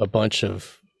buried a bunch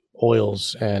of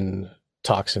oils and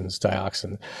toxins,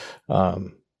 dioxin,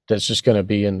 that's just going to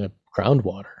be in the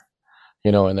groundwater,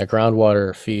 and the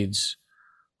groundwater feeds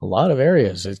a lot of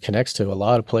areas. It connects to a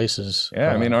lot of places.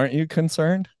 Yeah, I mean, aren't you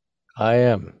concerned? I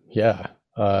am. Yeah.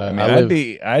 I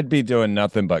mean, I'd be doing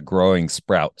nothing but growing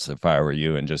sprouts if I were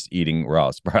you, and just eating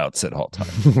raw sprouts at all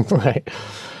times. Right.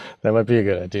 That might be a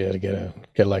good idea to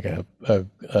get like a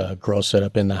grow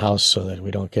setup in the house so that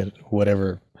we don't get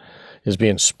whatever is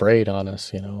being sprayed on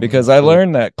us, Because I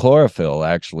learned that chlorophyll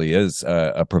actually is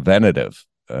a preventative.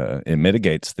 It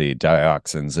mitigates the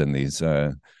dioxins in these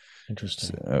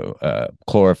Interesting.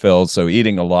 chlorophyll. So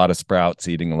eating a lot of sprouts,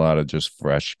 eating a lot of just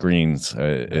fresh greens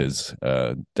is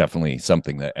definitely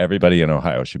something that everybody in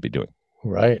Ohio should be doing.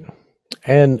 Right.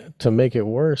 And to make it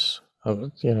worse, I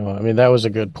mean, that was a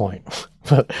good point.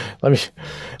 But let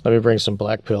me bring some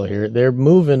black pill here. They're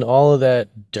moving all of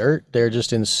that dirt. They're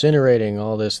just incinerating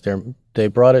all this. They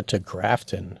brought it to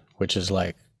Grafton, which is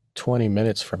like 20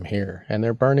 minutes from here, and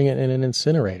they're burning it in an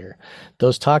incinerator.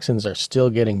 Those toxins are still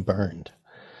getting burned.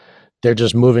 They're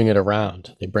just moving it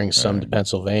around. They bring some to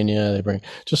Pennsylvania. They bring,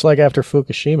 just like after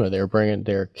Fukushima,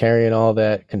 they're carrying all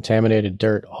that contaminated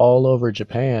dirt all over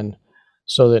Japan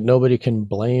so that nobody can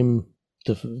blame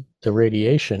the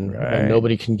radiation, and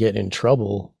nobody can get in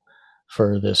trouble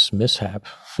for this mishap,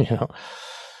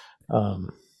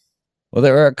 Well,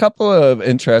 there are a couple of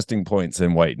interesting points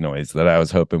in white noise that I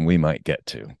was hoping we might get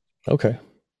to. Okay.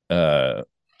 Well,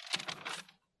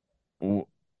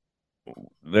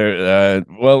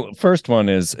 first one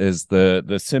is the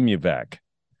Simuvac.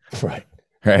 Right.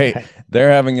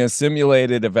 They're having a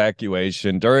simulated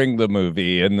evacuation during the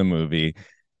movie, and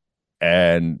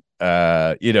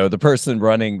the person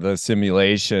running the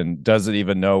simulation doesn't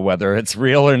even know whether it's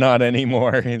real or not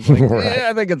anymore. He's like, yeah,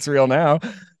 I think it's real now.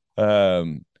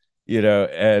 And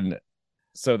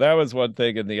so that was one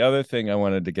thing. And the other thing I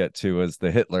wanted to get to was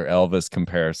the Hitler Elvis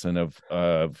comparison of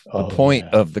the point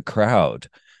of the crowd.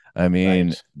 I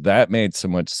mean, that made so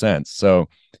much sense. So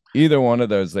either one of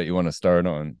those that you want to start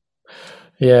on.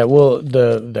 Yeah, well,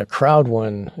 the crowd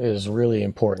one is really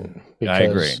important. Because, I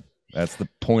agree. That's the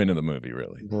point of the movie,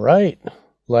 really. Right.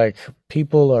 Like,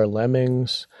 people are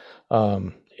lemmings.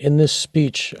 In this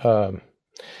speech,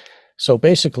 so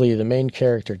basically the main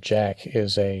character, Jack,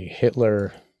 is a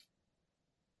Hitler,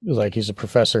 like he's a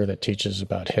professor that teaches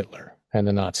about Hitler and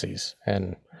the Nazis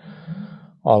and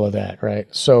all of that, right?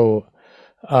 So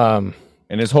and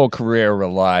his whole career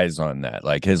relies on that.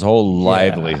 Like, his whole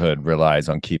livelihood relies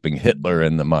on keeping Hitler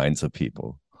in the minds of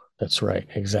people. That's right.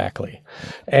 Exactly.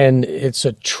 And it's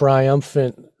a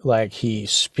triumphant, like, he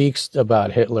speaks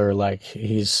about Hitler like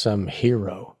he's some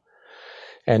hero.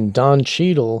 And Don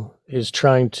Cheadle is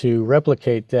trying to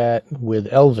replicate that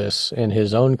with Elvis in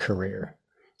his own career.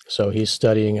 So he's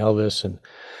studying Elvis,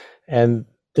 and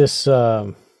this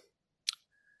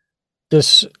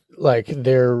like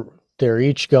they're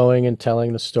each going and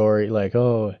telling the story, like,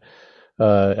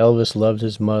 Elvis loved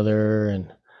his mother,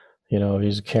 and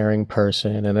he's a caring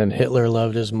person, and then Hitler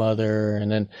loved his mother, and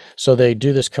then so they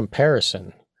do this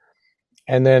comparison,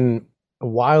 and then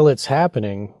while it's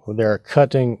happening, they're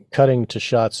cutting to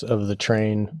shots of the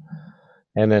train,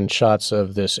 and then shots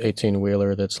of this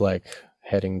 18-wheeler that's like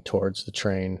heading towards the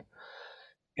train,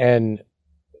 and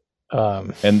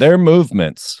their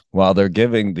movements while they're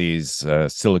giving these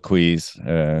soliloquies,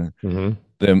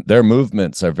 their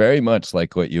movements are very much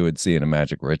like what you would see in a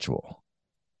magic ritual.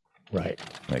 Right.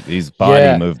 Like, these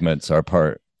body movements are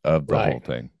part of the whole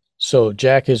thing. So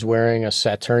Jack is wearing a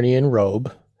Saturnian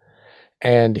robe,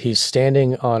 and he's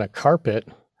standing on a carpet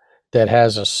that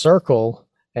has a circle,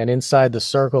 and inside the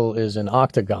circle is an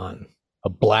octagon, a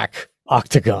black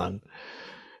octagon,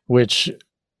 which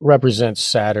represents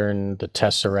Saturn, the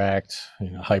Tesseract,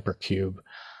 Hypercube,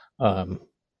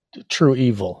 true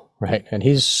evil, right? And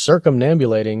he's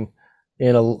circumambulating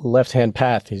in a left-hand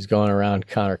path. He's going around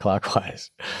counterclockwise.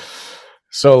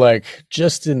 So, like,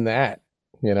 just in that,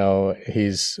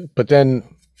 but then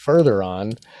further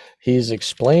on, he's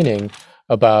explaining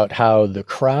about how the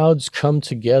crowds come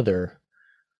together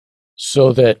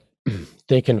so that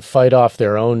they can fight off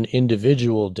their own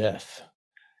individual death.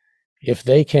 If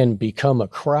they can become a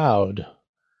crowd,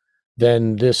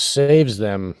 then this saves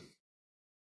them.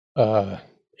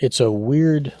 It's a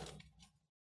weird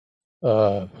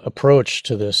approach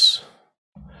to this,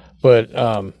 but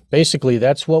basically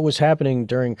that's what was happening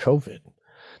during COVID.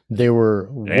 They were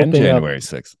and January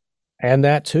 6th. And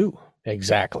that too.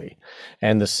 Exactly.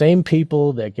 And the same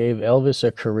people that gave Elvis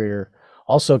a career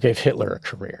also gave Hitler a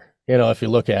career. If you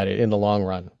look at it in the long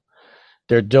run,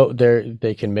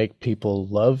 they can make people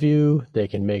love you, they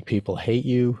can make people hate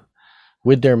you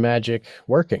with their magic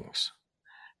workings.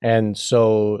 And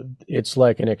so it's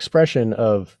like an expression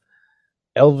of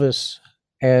Elvis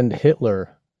and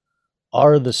Hitler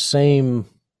are the same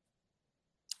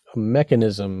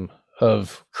mechanism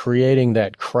of creating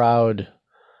that crowd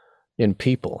in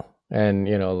people. And,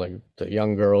 like the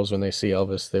young girls, when they see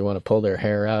Elvis, they want to pull their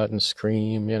hair out and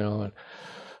scream, and,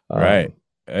 right.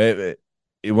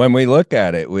 When we look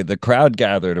at it, with the crowd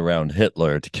gathered around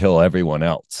Hitler to kill everyone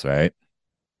else, right?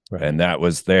 And that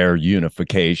was their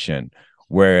unification.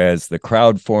 Whereas the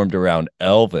crowd formed around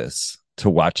Elvis to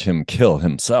watch him kill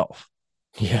himself.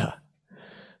 Yeah,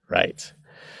 right.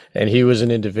 And he was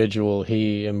an individual.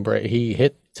 He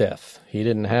hit death. He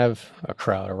didn't have a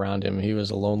crowd around him. He was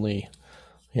a lonely,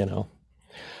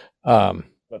 But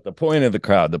the point of the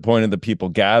crowd, the point of the people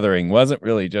gathering wasn't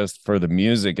really just for the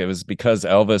music. It was because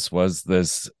Elvis was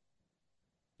this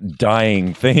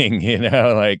dying thing,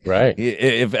 like right.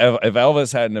 If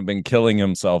Elvis hadn't have been killing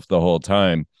himself the whole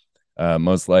time,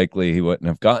 most likely he wouldn't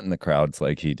have gotten the crowds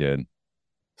like he did.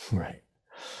 Right.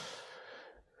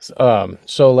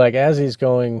 So like as he's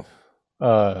going,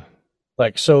 it's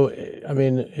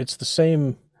the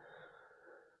same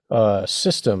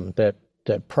system that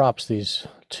props these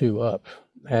two up.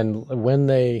 And when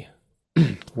they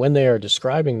are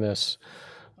describing this,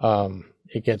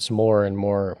 it gets more and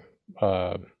more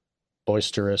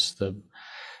boisterous.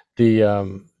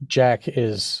 The Jack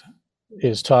is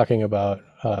talking about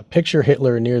picture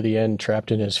Hitler near the end,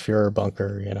 trapped in his Führer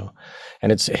bunker,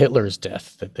 and it's Hitler's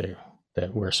death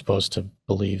that we're supposed to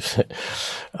believe.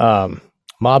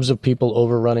 Mobs of people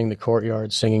overrunning the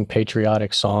courtyard, singing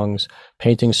patriotic songs,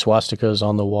 painting swastikas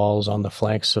on the walls, on the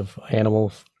flanks of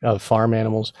farm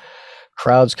animals.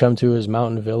 Crowds come to his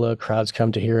mountain villa. Crowds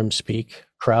come to hear him speak.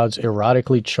 Crowds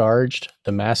erotically charged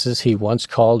the masses he once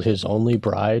called his only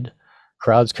bride.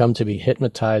 Crowds come to be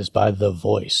hypnotized by the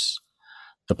voice,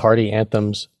 the party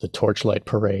anthems, the torchlight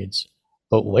parades.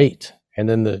 But wait, and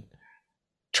then the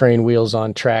train wheels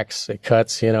on tracks, it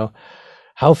cuts,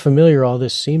 How familiar all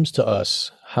this seems to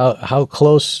us. How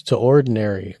close to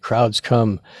ordinary. Crowds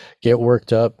come, get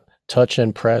worked up, touch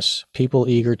and press, people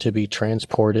eager to be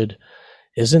transported.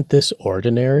 Isn't this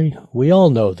ordinary? We all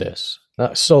know this.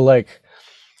 So like,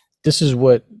 this is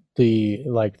what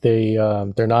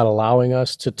they're not allowing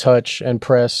us to touch and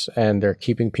press, and they're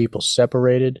keeping people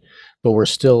separated, but we're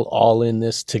still all in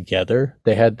this together.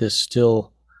 They had this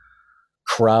still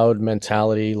crowd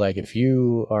mentality. Like if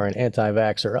you are an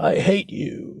anti-vaxxer, I hate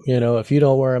you. If you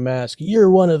don't wear a mask, you're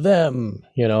one of them.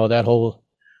 That whole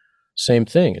same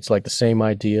thing. It's like the same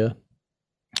idea.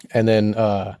 And then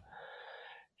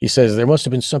he says, there must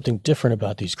have been something different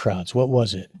about these crowds. What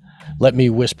was it? Let me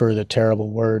whisper the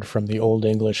terrible word from the Old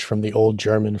English, from the Old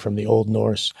German, from the Old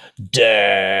Norse.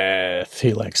 Death.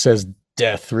 He says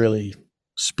death really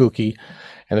spooky.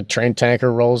 And the train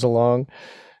tanker rolls along.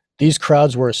 These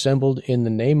crowds were assembled in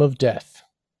the name of death.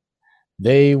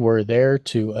 They were there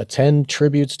to attend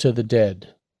tributes to the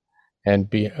dead.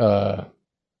 And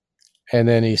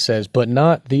then he says, but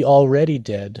not the already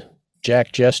dead.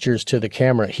 Jack gestures to the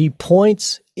camera. He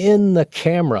points in the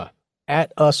camera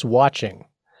at us watching.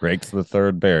 Breaks the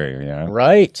third barrier, yeah.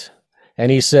 Right.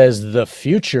 And he says, the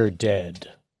future dead.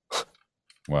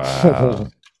 Wow.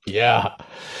 Yeah.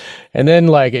 And then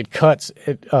it cuts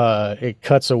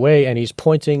away, and he's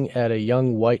pointing at a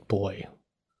young white boy.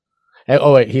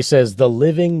 And, he says, the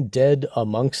living dead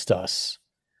amongst us,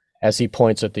 as he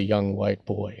points at the young white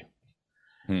boy.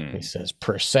 He says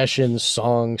processions,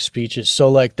 songs, speeches.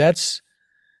 So that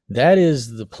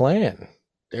is the plan.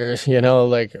 There's,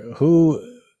 who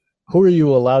are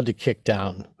you allowed to kick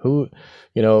down? Who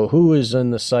is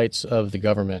in the sights of the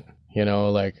government?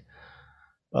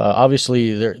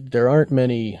 Obviously there aren't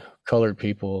many colored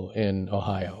people in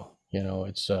Ohio.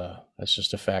 That's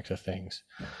just a fact of things.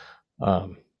 I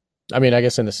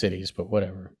guess in the cities, but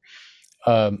whatever.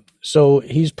 So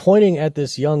he's pointing at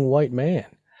this young white man,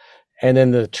 and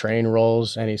then the train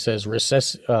rolls, and he says,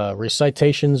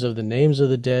 recitations of the names of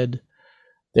the dead.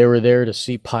 They were there to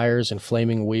see pyres and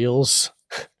flaming wheels,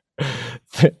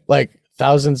 like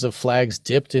thousands of flags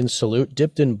dipped in salute,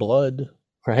 dipped in blood,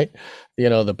 right?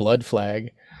 The blood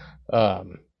flag.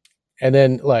 And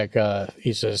then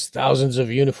he says, thousands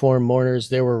of uniformed mourners.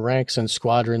 There were ranks and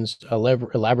squadrons,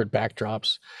 elaborate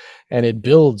backdrops, and it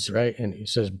builds, right? And he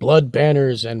says, blood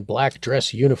banners and black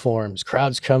dress uniforms.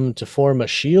 Crowds come to form a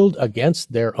shield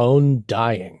against their own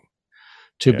dying.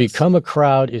 To become a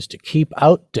crowd is to keep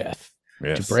out death.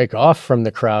 To break off from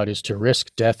the crowd is to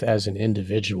risk death as an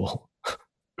individual.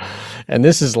 And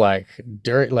this is like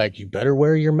dirt, like you better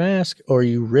wear your mask or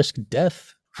you risk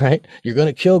death, right? You're going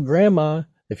to kill grandma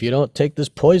if you don't take this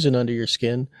poison under your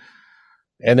skin.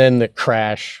 And then the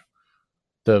crash,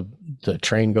 the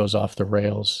train goes off the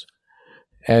rails,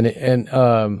 and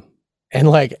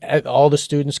like all the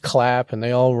students clap and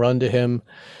they all run to him,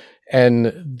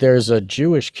 and there's a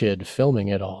Jewish kid filming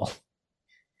it all.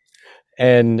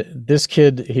 And this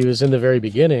kid, he was in the very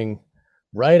beginning,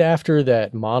 right after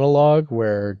that monologue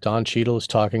where Don Cheadle is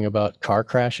talking about car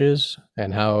crashes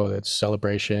and how it's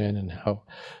celebration, and how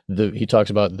he talks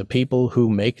about the people who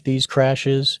make these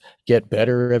crashes get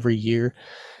better every year.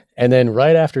 And then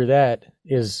right after that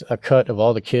is a cut of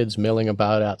all the kids milling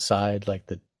about outside, like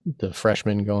the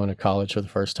freshmen going to college for the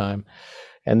first time.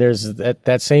 And there's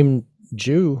that same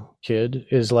Jew kid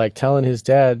is like telling his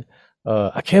dad,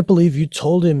 I can't believe you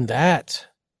told him that.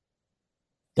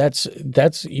 That's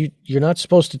you're not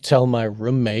supposed to tell my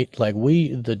roommate. Like,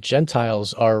 we, the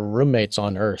Gentiles, are roommates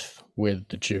on earth with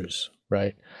the Jews,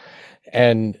 right?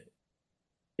 And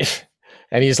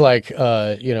and he's like,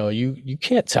 you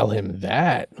can't tell him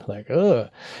that. Like, ugh.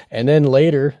 And then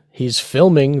later he's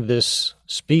filming this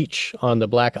speech on the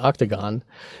Black Octagon.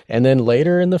 And then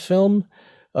later in the film,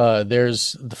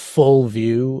 there's the full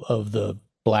view of the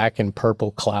black and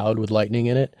purple cloud with lightning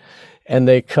in it. And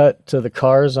they cut to the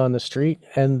cars on the street,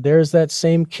 and there's that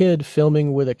same kid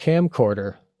filming with a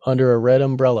camcorder under a red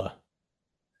umbrella.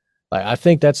 Like, I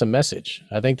think that's a message.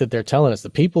 I think that they're telling us the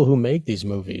people who make these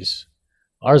movies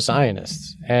are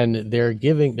Zionists, and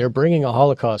they're bringing a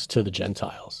Holocaust to the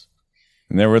Gentiles.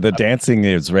 And there were the dancing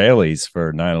Israelis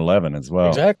for 9/11 as well.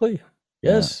 Exactly.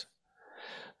 Yes.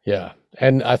 Yeah.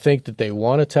 And I think that they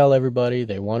want to tell everybody,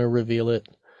 they want to reveal it,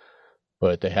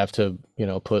 but they have to,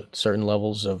 put certain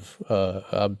levels of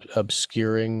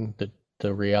obscuring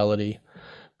the reality.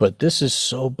 But this is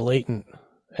so blatant.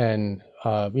 And,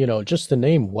 just the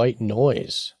name White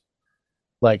Noise.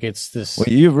 Like, it's this. Well,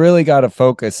 you really got to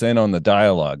focus in on the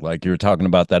dialogue. Like you were talking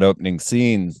about that opening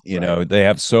scene, they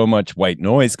have so much white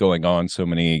noise going on, so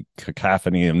many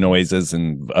cacophony of noises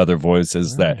and other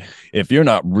voices that if you're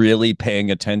not really paying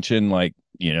attention, like,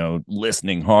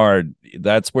 listening hard,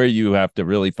 that's where you have to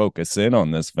really focus in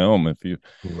on this film. If you,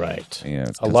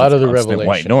 a lot of the revelation,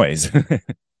 white noise.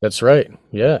 That's right.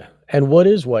 Yeah. And what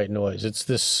is white noise? It's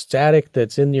this static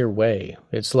that's in your way.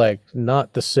 It's like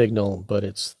not the signal, but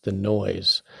it's the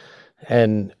noise.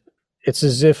 And it's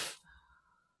as if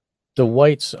the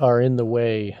whites are in the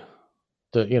way.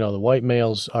 The white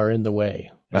males are in the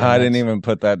way. I didn't even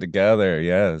put that together.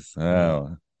 Yes.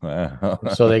 Oh, wow.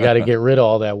 So they got to get rid of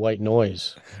all that white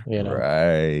noise,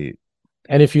 Right.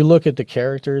 And if you look at the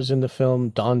characters in the film,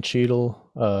 Don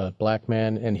Cheadle, black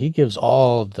man, and he gives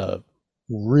all the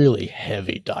really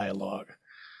heavy dialogue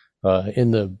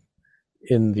in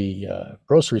the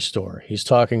grocery store. He's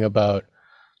talking about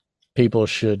people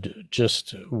should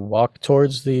just walk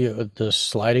towards the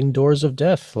sliding doors of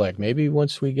death. Like, maybe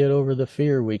once we get over the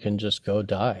fear, we can just go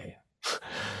die.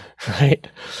 Right.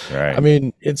 I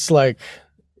mean, it's like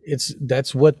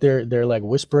that's what they're like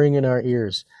whispering in our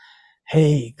ears.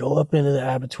 Hey, go up into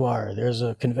the abattoir. There's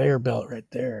a conveyor belt right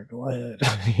there. Go ahead.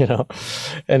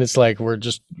 And it's like, we're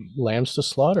just lambs to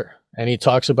slaughter. And he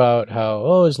talks about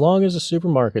how, as long as the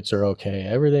supermarkets are okay,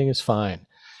 everything is fine.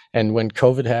 And when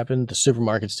COVID happened, the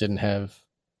supermarkets didn't have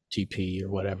TP or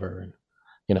whatever.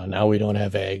 And, now we don't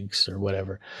have eggs or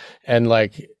whatever. And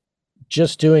like,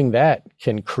 just doing that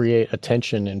can create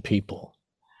attention in people,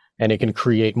 and it can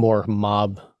create more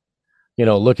mob.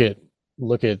 Look at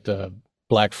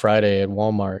Black Friday at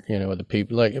Walmart, the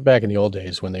people, like back in the old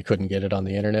days when they couldn't get it on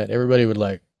the internet, everybody would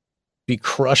like be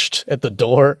crushed at the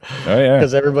door. Oh yeah.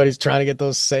 Because everybody's trying to get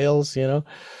those sales,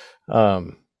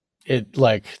 it's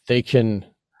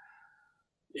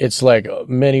like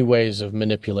many ways of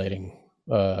manipulating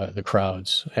the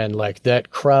crowds. And like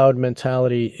that crowd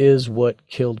mentality is what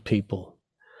killed people.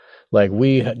 Like,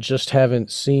 we just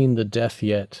haven't seen the death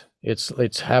yet.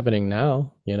 It's happening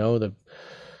now, the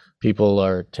people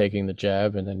are taking the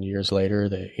jab, and then years later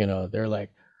they're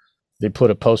like, they put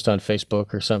a post on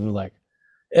Facebook or something like,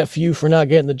 F you for not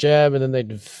getting the jab, and then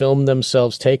they'd film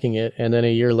themselves taking it, and then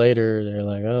a year later they're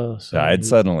like, died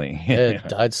suddenly.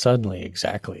 Died suddenly.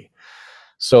 Exactly.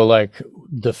 So like,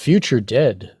 the future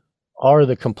dead are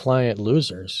the compliant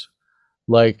losers,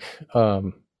 like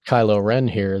Kylo Ren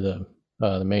here,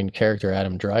 the main character,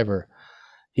 Adam Driver.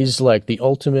 He's like the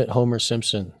ultimate Homer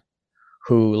Simpson,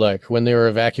 who, like, when they were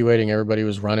evacuating, everybody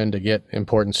was running to get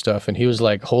important stuff, and he was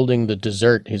like holding the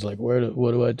dessert. He's like, what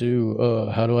do I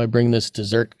do? How do I bring this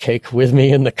dessert cake with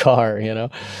me in the car?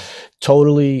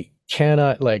 Totally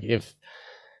cannot, like, if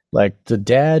like the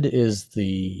dad is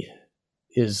the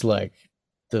is like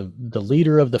the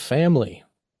leader of the family,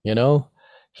 you know?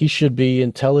 He should be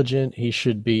intelligent. He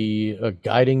should be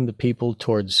guiding the people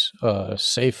towards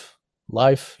safe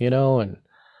life, you know, and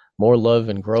more love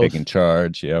and growth. Taking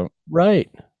charge, yeah. Right.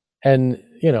 And,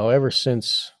 you know, ever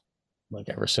since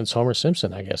Homer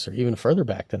Simpson, I guess, or even further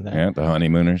back than that. Yeah, the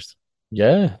honeymooners.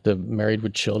 Yeah, the Married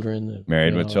with Children.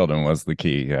 Married with Children was the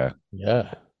key, yeah.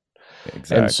 Yeah.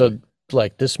 Exactly. And so,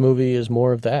 like, this movie is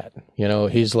more of that. You know,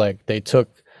 he's like, they took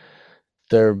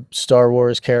their Star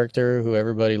Wars character who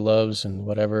everybody loves and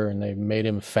whatever, and they made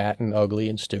him fat and ugly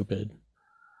and stupid.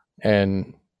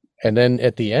 And then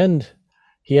at the end,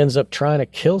 he ends up trying to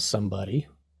kill somebody.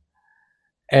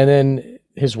 And then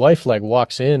his wife like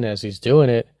walks in as he's doing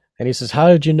it, and he says, "How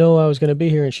did you know I was going to be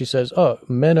here?" And she says, "Oh,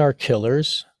 men are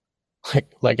killers."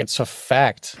 Like it's a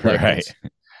fact. Like right.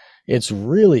 It's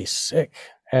really sick.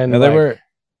 And now,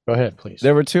 go ahead, please.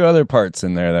 There were two other parts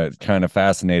in there that kind of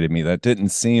fascinated me that didn't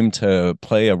seem to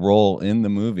play a role in the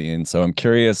movie. And so I'm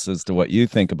curious as to what you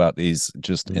think about these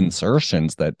just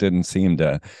insertions that didn't seem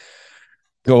to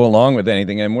go along with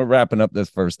anything. And we're wrapping up this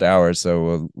first hour,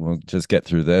 so we'll just get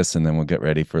through this and then we'll get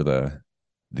ready for the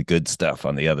good stuff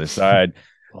on the other side.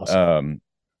 Awesome.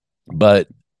 But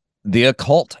the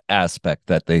occult aspect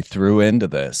that they threw into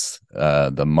this,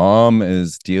 the mom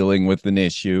is dealing with an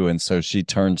issue, and so she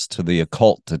turns to the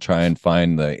occult to try and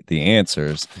find the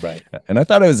answers. Right. And I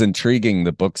thought it was intriguing,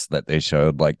 the books that they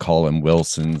showed, like Colin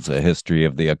Wilson's A History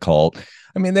of the Occult.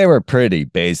 I mean, they were pretty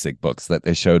basic books that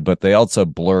they showed, but they also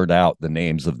blurred out the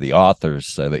names of the authors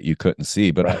so that you couldn't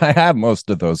see. But right. I have most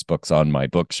of those books on my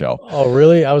bookshelf. Oh,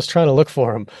 really? I was trying to look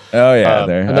for them. Oh, yeah.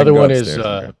 Another one is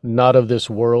Not of This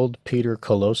World, Peter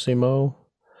Colosimo.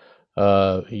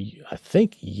 I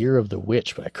think Year of the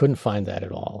Witch, but I couldn't find that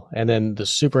at all. And then The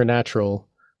Supernatural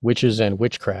Witches and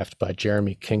Witchcraft by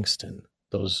Jeremy Kingston.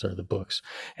 Those are the books.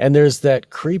 And there's that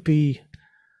creepy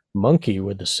monkey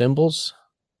with the symbols.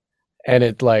 And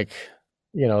it like,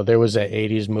 you know, there was that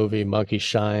 80s movie, Monkey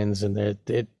Shines, and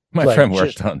my like, friend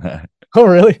worked on that. Oh,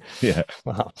 really? Yeah.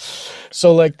 Wow.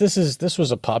 So like this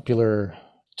was a popular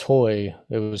toy.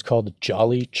 It was called the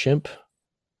Jolly Chimp.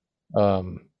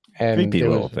 And creepy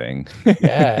little thing.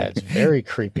 Yeah, it's very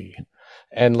creepy.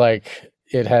 And like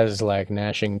it has like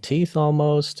gnashing teeth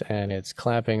almost, and it's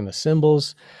clapping the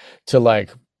cymbals to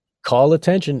like call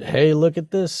attention. Hey, look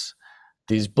at this.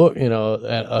 These book, you know,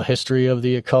 A History of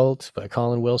the Occult by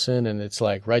Colin Wilson, and it's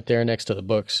like right there next to the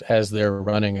books as they're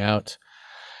running out.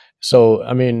 So,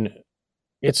 I mean,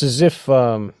 it's as if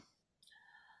the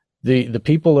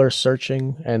people are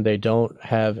searching and they don't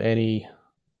have any.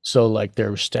 So, like,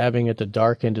 they're stabbing at the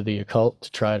dark into the occult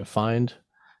to try to find.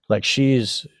 Like,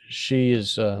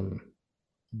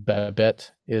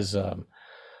 Babette is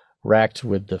racked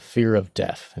with the fear of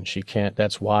death, and she can't.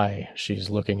 That's why she's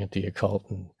looking at the occult.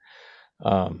 And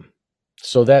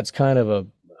so that's kind of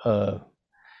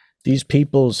these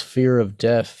people's fear of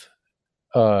death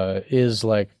is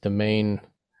like the main.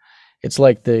 It's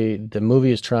like the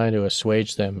movie is trying to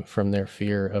assuage them from their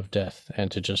fear of death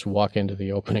and to just walk into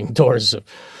the opening doors of.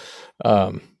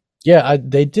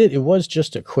 They did. It was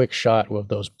just a quick shot with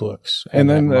those books, and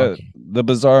then the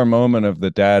bizarre moment of the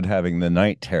dad having the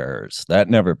night terrors that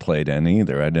never played in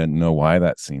either. I didn't know why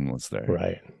that scene was there.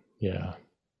 Right. Yeah.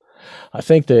 I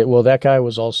think that guy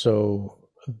was also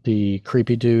the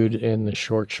creepy dude in the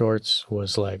short shorts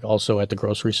was like also at the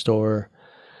grocery store.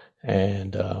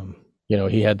 And, you know,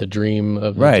 he had the dream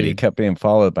of. Right. He kept being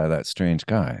followed by that strange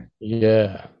guy.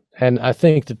 Yeah. And I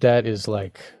think that is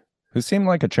like. Who seemed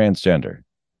like a transgender.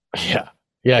 Yeah.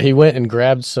 Yeah. He went and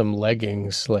grabbed some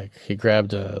leggings. Like he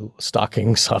grabbed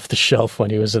stockings off the shelf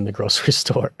when he was in the grocery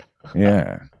store.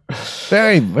 Yeah.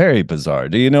 Very, very bizarre.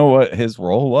 Do you know what his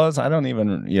role was? I don't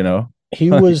even, you know. He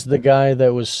was the guy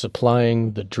that was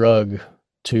supplying the drug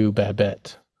to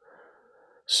Babette.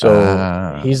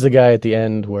 So he's the guy at the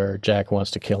end where Jack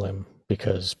wants to kill him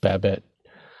because Babette,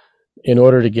 in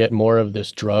order to get more of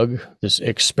this drug, this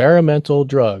experimental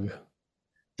drug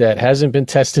that hasn't been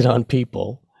tested on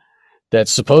people,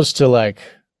 that's supposed to like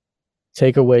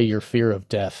take away your fear of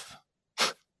death.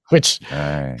 Which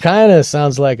kind of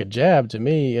sounds like a jab to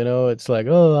me, you know. It's like,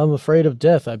 oh, I'm afraid of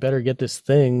death. I better get this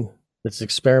thing that's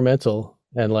experimental.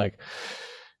 And like,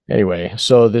 anyway,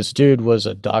 so this dude was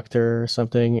a doctor or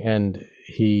something, and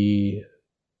he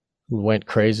went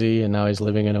crazy, and now he's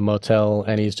living in a motel,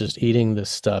 and he's just eating this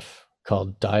stuff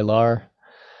called Dylar.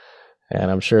 And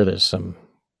I'm sure there's some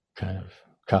kind of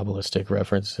Kabbalistic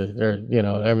reference, or, you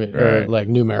know, I mean, or like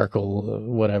numerical,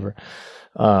 whatever.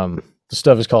 The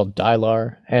stuff is called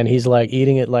Dylar, and he's like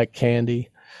eating it like candy.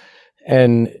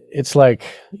 And it's like,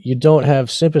 you don't have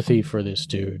sympathy for this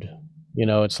dude.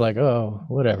 it's like, oh,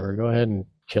 whatever, go ahead and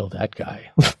kill that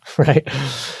guy. Right.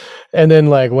 And then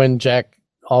like when Jack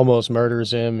almost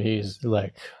murders him, he's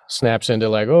like snaps into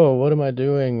like, oh, what am I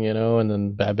doing? And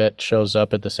then Babette shows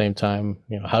up at the same time.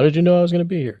 How did you know I was going to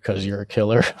be here? Because you're a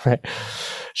killer. Right.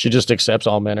 She just accepts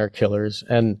all men are killers.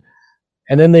 And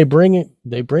then they bring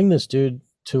this dude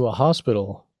to a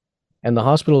hospital, and the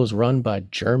hospital is run by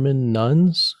German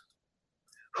nuns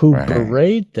who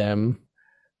berate them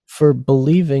for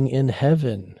believing in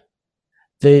heaven.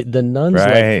 The nuns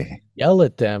like yell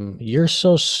at them, "You're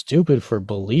so stupid for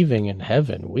believing in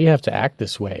heaven. We have to act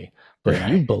this way, but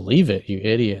you believe it, you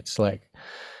idiots!" Like,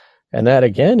 and that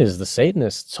again is the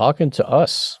Satanists talking to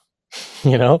us.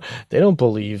 They don't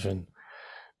believe in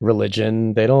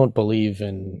religion. They don't believe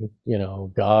in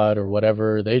God or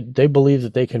whatever. They believe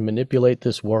that they can manipulate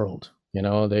this world.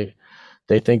 They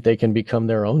think they can become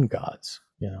their own gods.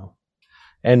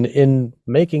 And in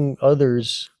making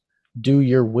others do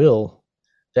your will,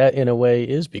 that in a way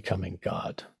is becoming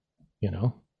God. Yeah.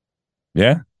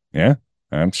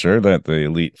 I'm sure that the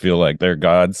elite feel like they're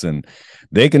gods, and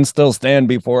they can still stand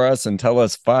before us and tell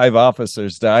us 5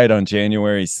 officers died on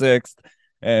January 6th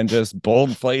and just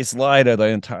bold-faced lie to the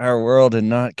entire world and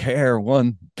not care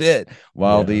one bit,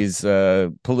 while these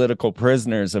political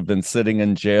prisoners have been sitting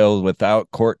in jail without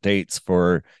court dates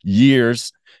for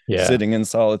years, sitting in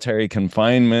solitary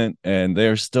confinement, and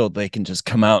they can just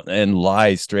come out and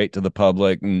lie straight to the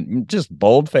public and just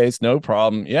bold-faced, no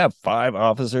problem. 5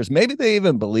 officers. Maybe they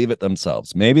even believe it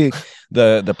themselves. Maybe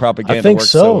the propaganda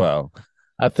works so well.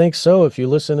 I think so. If you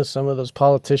listen to some of those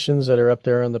politicians that are up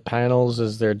there on the panels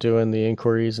as they're doing the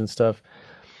inquiries and stuff,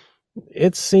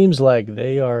 it seems like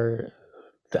they're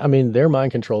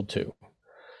mind controlled too.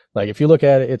 Like if you look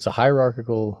at it, it's a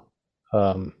hierarchical,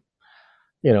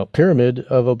 pyramid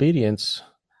of obedience.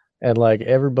 And like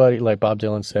everybody, like Bob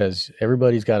Dylan says,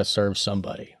 everybody's got to serve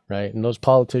somebody, right? And those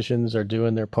politicians are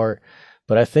doing their part.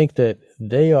 But I think that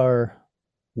they are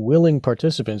willing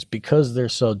participants because they're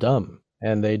so dumb.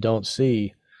 And they don't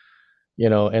see,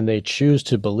 and they choose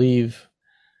to believe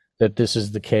that this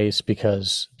is the case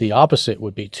because the opposite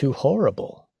would be too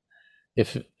horrible.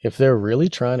 If they're really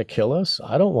trying to kill us,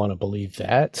 I don't want to believe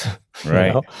that.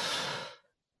 Right.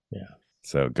 Yeah.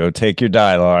 So go take your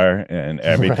Dylar and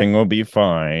everything will be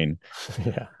fine.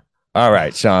 Yeah. All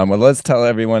right, Sean. Well, let's tell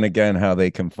everyone again how they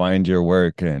can find your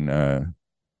work and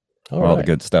all the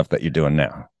good stuff that you're doing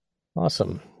now.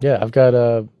 Awesome. Yeah, I've got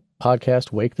a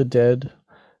podcast, Wake the Dead,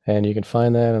 and you can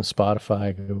find that on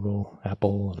Spotify, Google,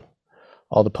 Apple, and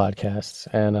all the podcasts,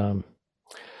 and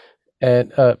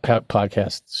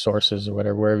podcast sources or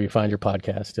whatever, wherever you find your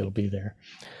podcast, it'll be there.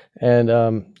 And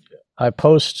I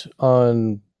post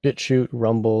on BitChute,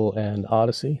 Rumble, and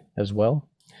Odyssey as well.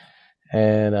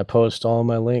 And I post all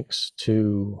my links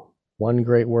to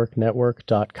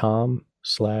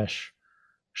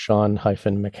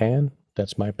onegreatworknetwork.com/Sean-McCann.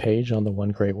 That's my page on the One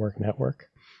Great Work Network.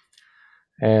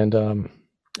 And, I'm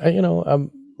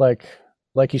like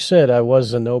you said, I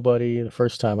was a nobody the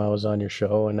first time I was on your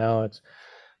show. And now it's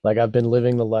like, I've been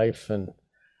living the life and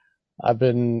I've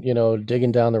been,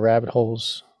 digging down the rabbit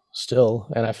holes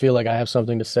still. And I feel like I have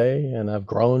something to say and I've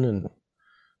grown and,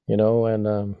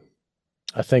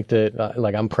 I think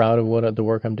that I'm proud of the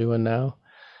work I'm doing now.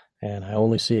 And I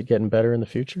only see it getting better in the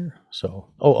future.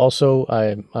 So, also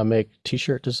I make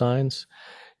t-shirt designs,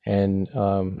 and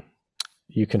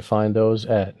you can find those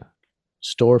at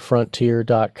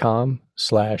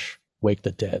storefrontier.com/wake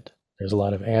the dead. There's a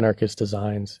lot of anarchist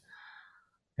designs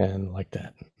and like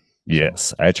that.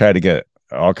 Yes. I try to get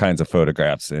all kinds of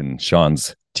photographs in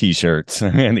Sean's t-shirts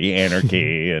and the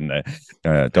anarchy and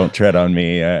don't tread on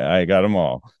me. I got them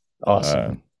all.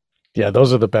 Awesome. Yeah,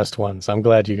 those are the best ones. I'm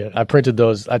glad I printed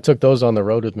those. I took those on the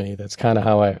road with me. That's kind of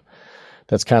how I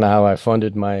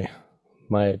funded my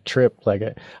trip. Like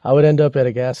I would end up at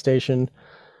a gas station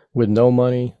with no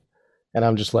money, and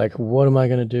I'm just like, what am I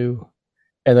going to do?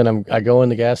 And then I go in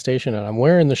the gas station and I'm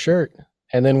wearing the shirt.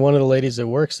 And then one of the ladies that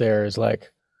works there is like,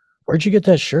 "Where'd you get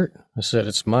that shirt?" I said,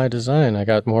 "It's my design. I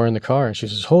got more in the car." And she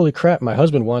says, "Holy crap, my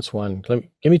husband wants one.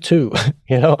 Give me 2."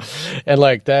 And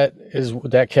like that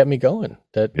kept me going.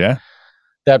 That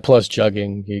plus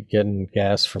jugging, getting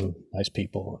gas from nice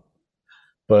people.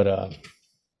 But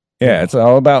it's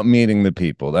all about meeting the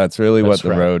people. That's really what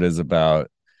the road is about.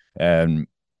 And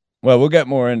well, we'll get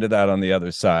more into that on the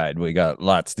other side. We got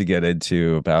lots to get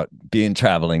into about being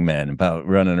traveling men, about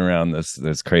running around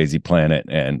this crazy planet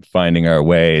and finding our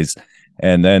ways,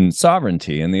 and then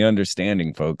sovereignty and the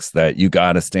understanding, folks, that you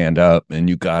got to stand up and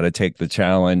you got to take the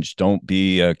challenge. Don't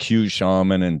be a Q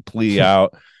shaman and plea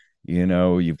out.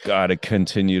 You've got to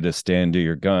continue to stand to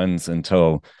your guns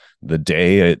until the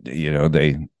day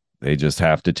they just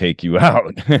have to take you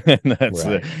out. And that's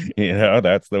Right.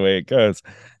 that's the way it goes.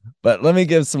 But let me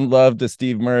give some love to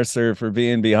Steve Mercer for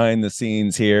being behind the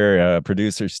scenes here.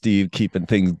 Producer Steve, keeping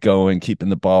things going, keeping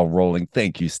the ball rolling.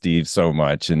 Thank you, Steve, so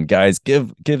much. And guys,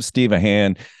 give Steve a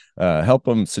hand. Help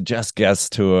him suggest guests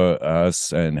to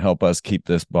us and help us keep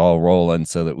this ball rolling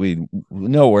so that we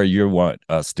know where you want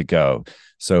us to go.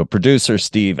 So producer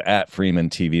Steve at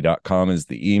freemantv.com is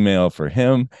the email for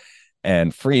him,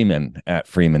 and Freeman at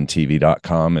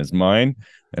freemantv.com is mine.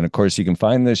 And of course, you can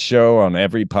find this show on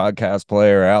every podcast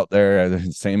player out there.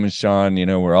 Same as Sean,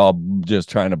 we're all just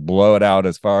trying to blow it out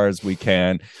as far as we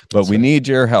can, but we need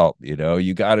your help.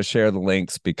 You got to share the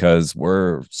links because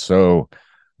we're so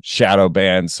shadow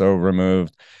banned, so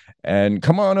removed. And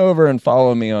come on over and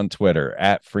follow me on Twitter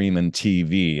at Freeman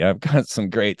TV. I've got some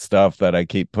great stuff that I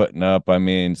keep putting up. I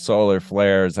mean, solar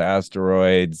flares,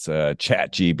 asteroids,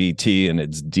 ChatGPT and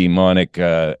its demonic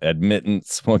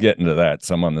admittance. We'll get into that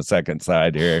some on the second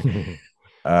side here.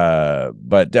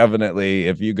 But definitely,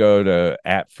 if you go to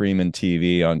at Freeman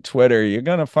TV on Twitter, you're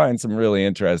going to find some really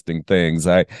interesting things.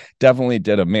 I definitely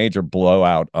did a major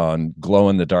blowout on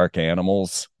glow-in-the-dark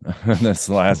animals this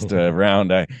last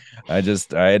round. I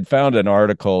had found an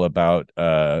article about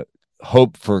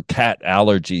hope for cat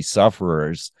allergy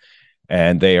sufferers,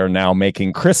 and they are now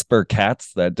making CRISPR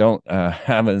cats that don't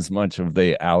have as much of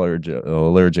the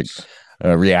allergic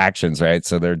reactions, right?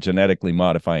 So they're genetically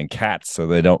modifying cats so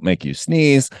they don't make you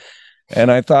sneeze.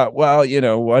 And I thought, well,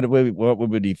 what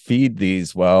would he feed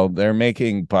these? Well, they're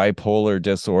making bipolar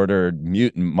disordered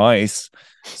mutant mice.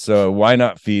 So why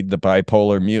not feed the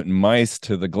bipolar mutant mice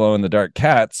to the glow-in-the-dark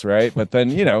cats, right? But then,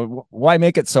 why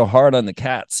make it so hard on the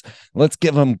cats? Let's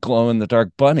give them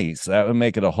glow-in-the-dark bunnies. That would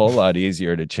make it a whole lot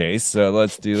easier to chase. So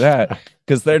let's do that,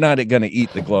 because they're not going to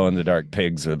eat the glow-in-the-dark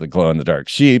pigs or the glow-in-the-dark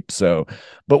sheep. So,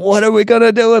 but what are we going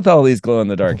to do with all these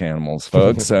glow-in-the-dark animals,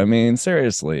 folks? I mean,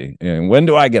 seriously, when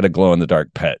do I get a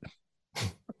glow-in-the-dark pet?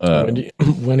 When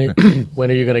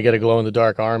are you going to get a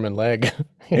glow-in-the-dark arm and leg?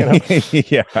 Yeah,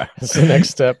 it's the next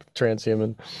step,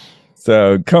 transhuman.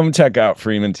 So come check out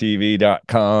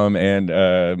freemantv.com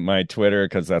and my Twitter,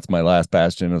 because that's my last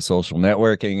bastion of social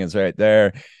networking, is right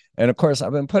there. And of course,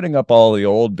 I've been putting up all the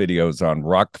old videos on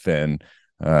Rockfin,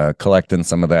 collecting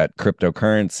some of that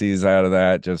cryptocurrencies out of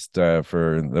that just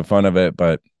for the fun of it.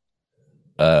 But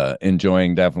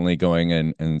enjoying definitely going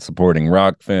and supporting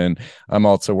Rockfin. I'm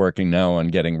also working now on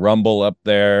getting Rumble up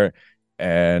there,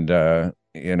 and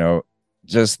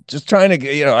just trying to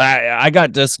get, I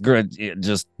got just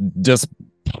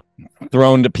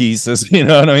thrown to pieces. You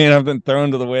know what I mean? I've been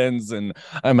thrown to the winds, and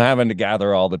I'm having to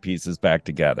gather all the pieces back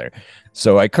together.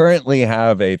 So I currently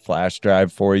have a flash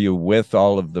drive for you with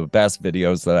all of the best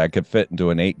videos that I could fit into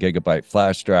an 8 gigabyte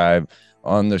flash drive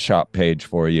on the shop page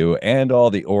for you, and all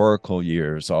the Oracle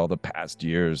years, all the past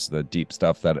years, the deep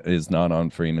stuff that is not on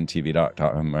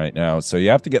freemantv.com right now. So you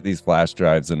have to get these flash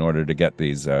drives in order to get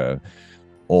these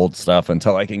old stuff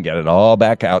until I can get it all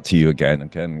back out to you again.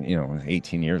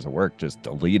 18 years of work just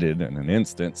deleted in an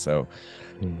instant. So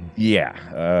that's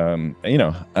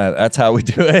how we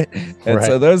do it. And right.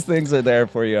 So those things are there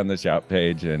for you on the shop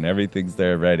page, and everything's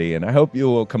there ready. And I hope you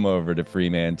will come over to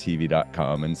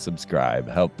freemantv.com and subscribe,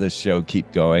 help this show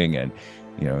keep going. And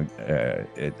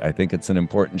I think it's an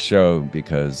important show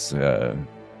because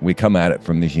we come at it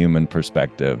from the human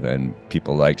perspective, and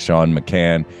people like Sean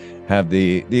McCann have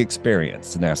the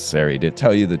experience necessary to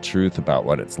tell you the truth about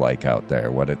what it's like out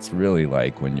there, what it's really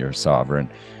like when you're sovereign.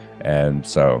 And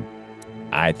so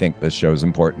I think this show's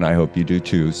important. I hope you do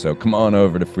too. So come on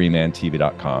over to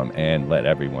freemantv.com and let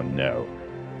everyone know.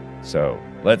 So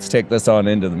let's take this on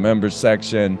into the members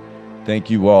section. Thank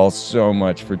you all so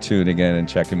much for tuning in and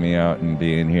checking me out and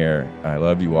being here. I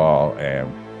love you all, and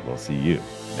we'll see you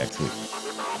next week.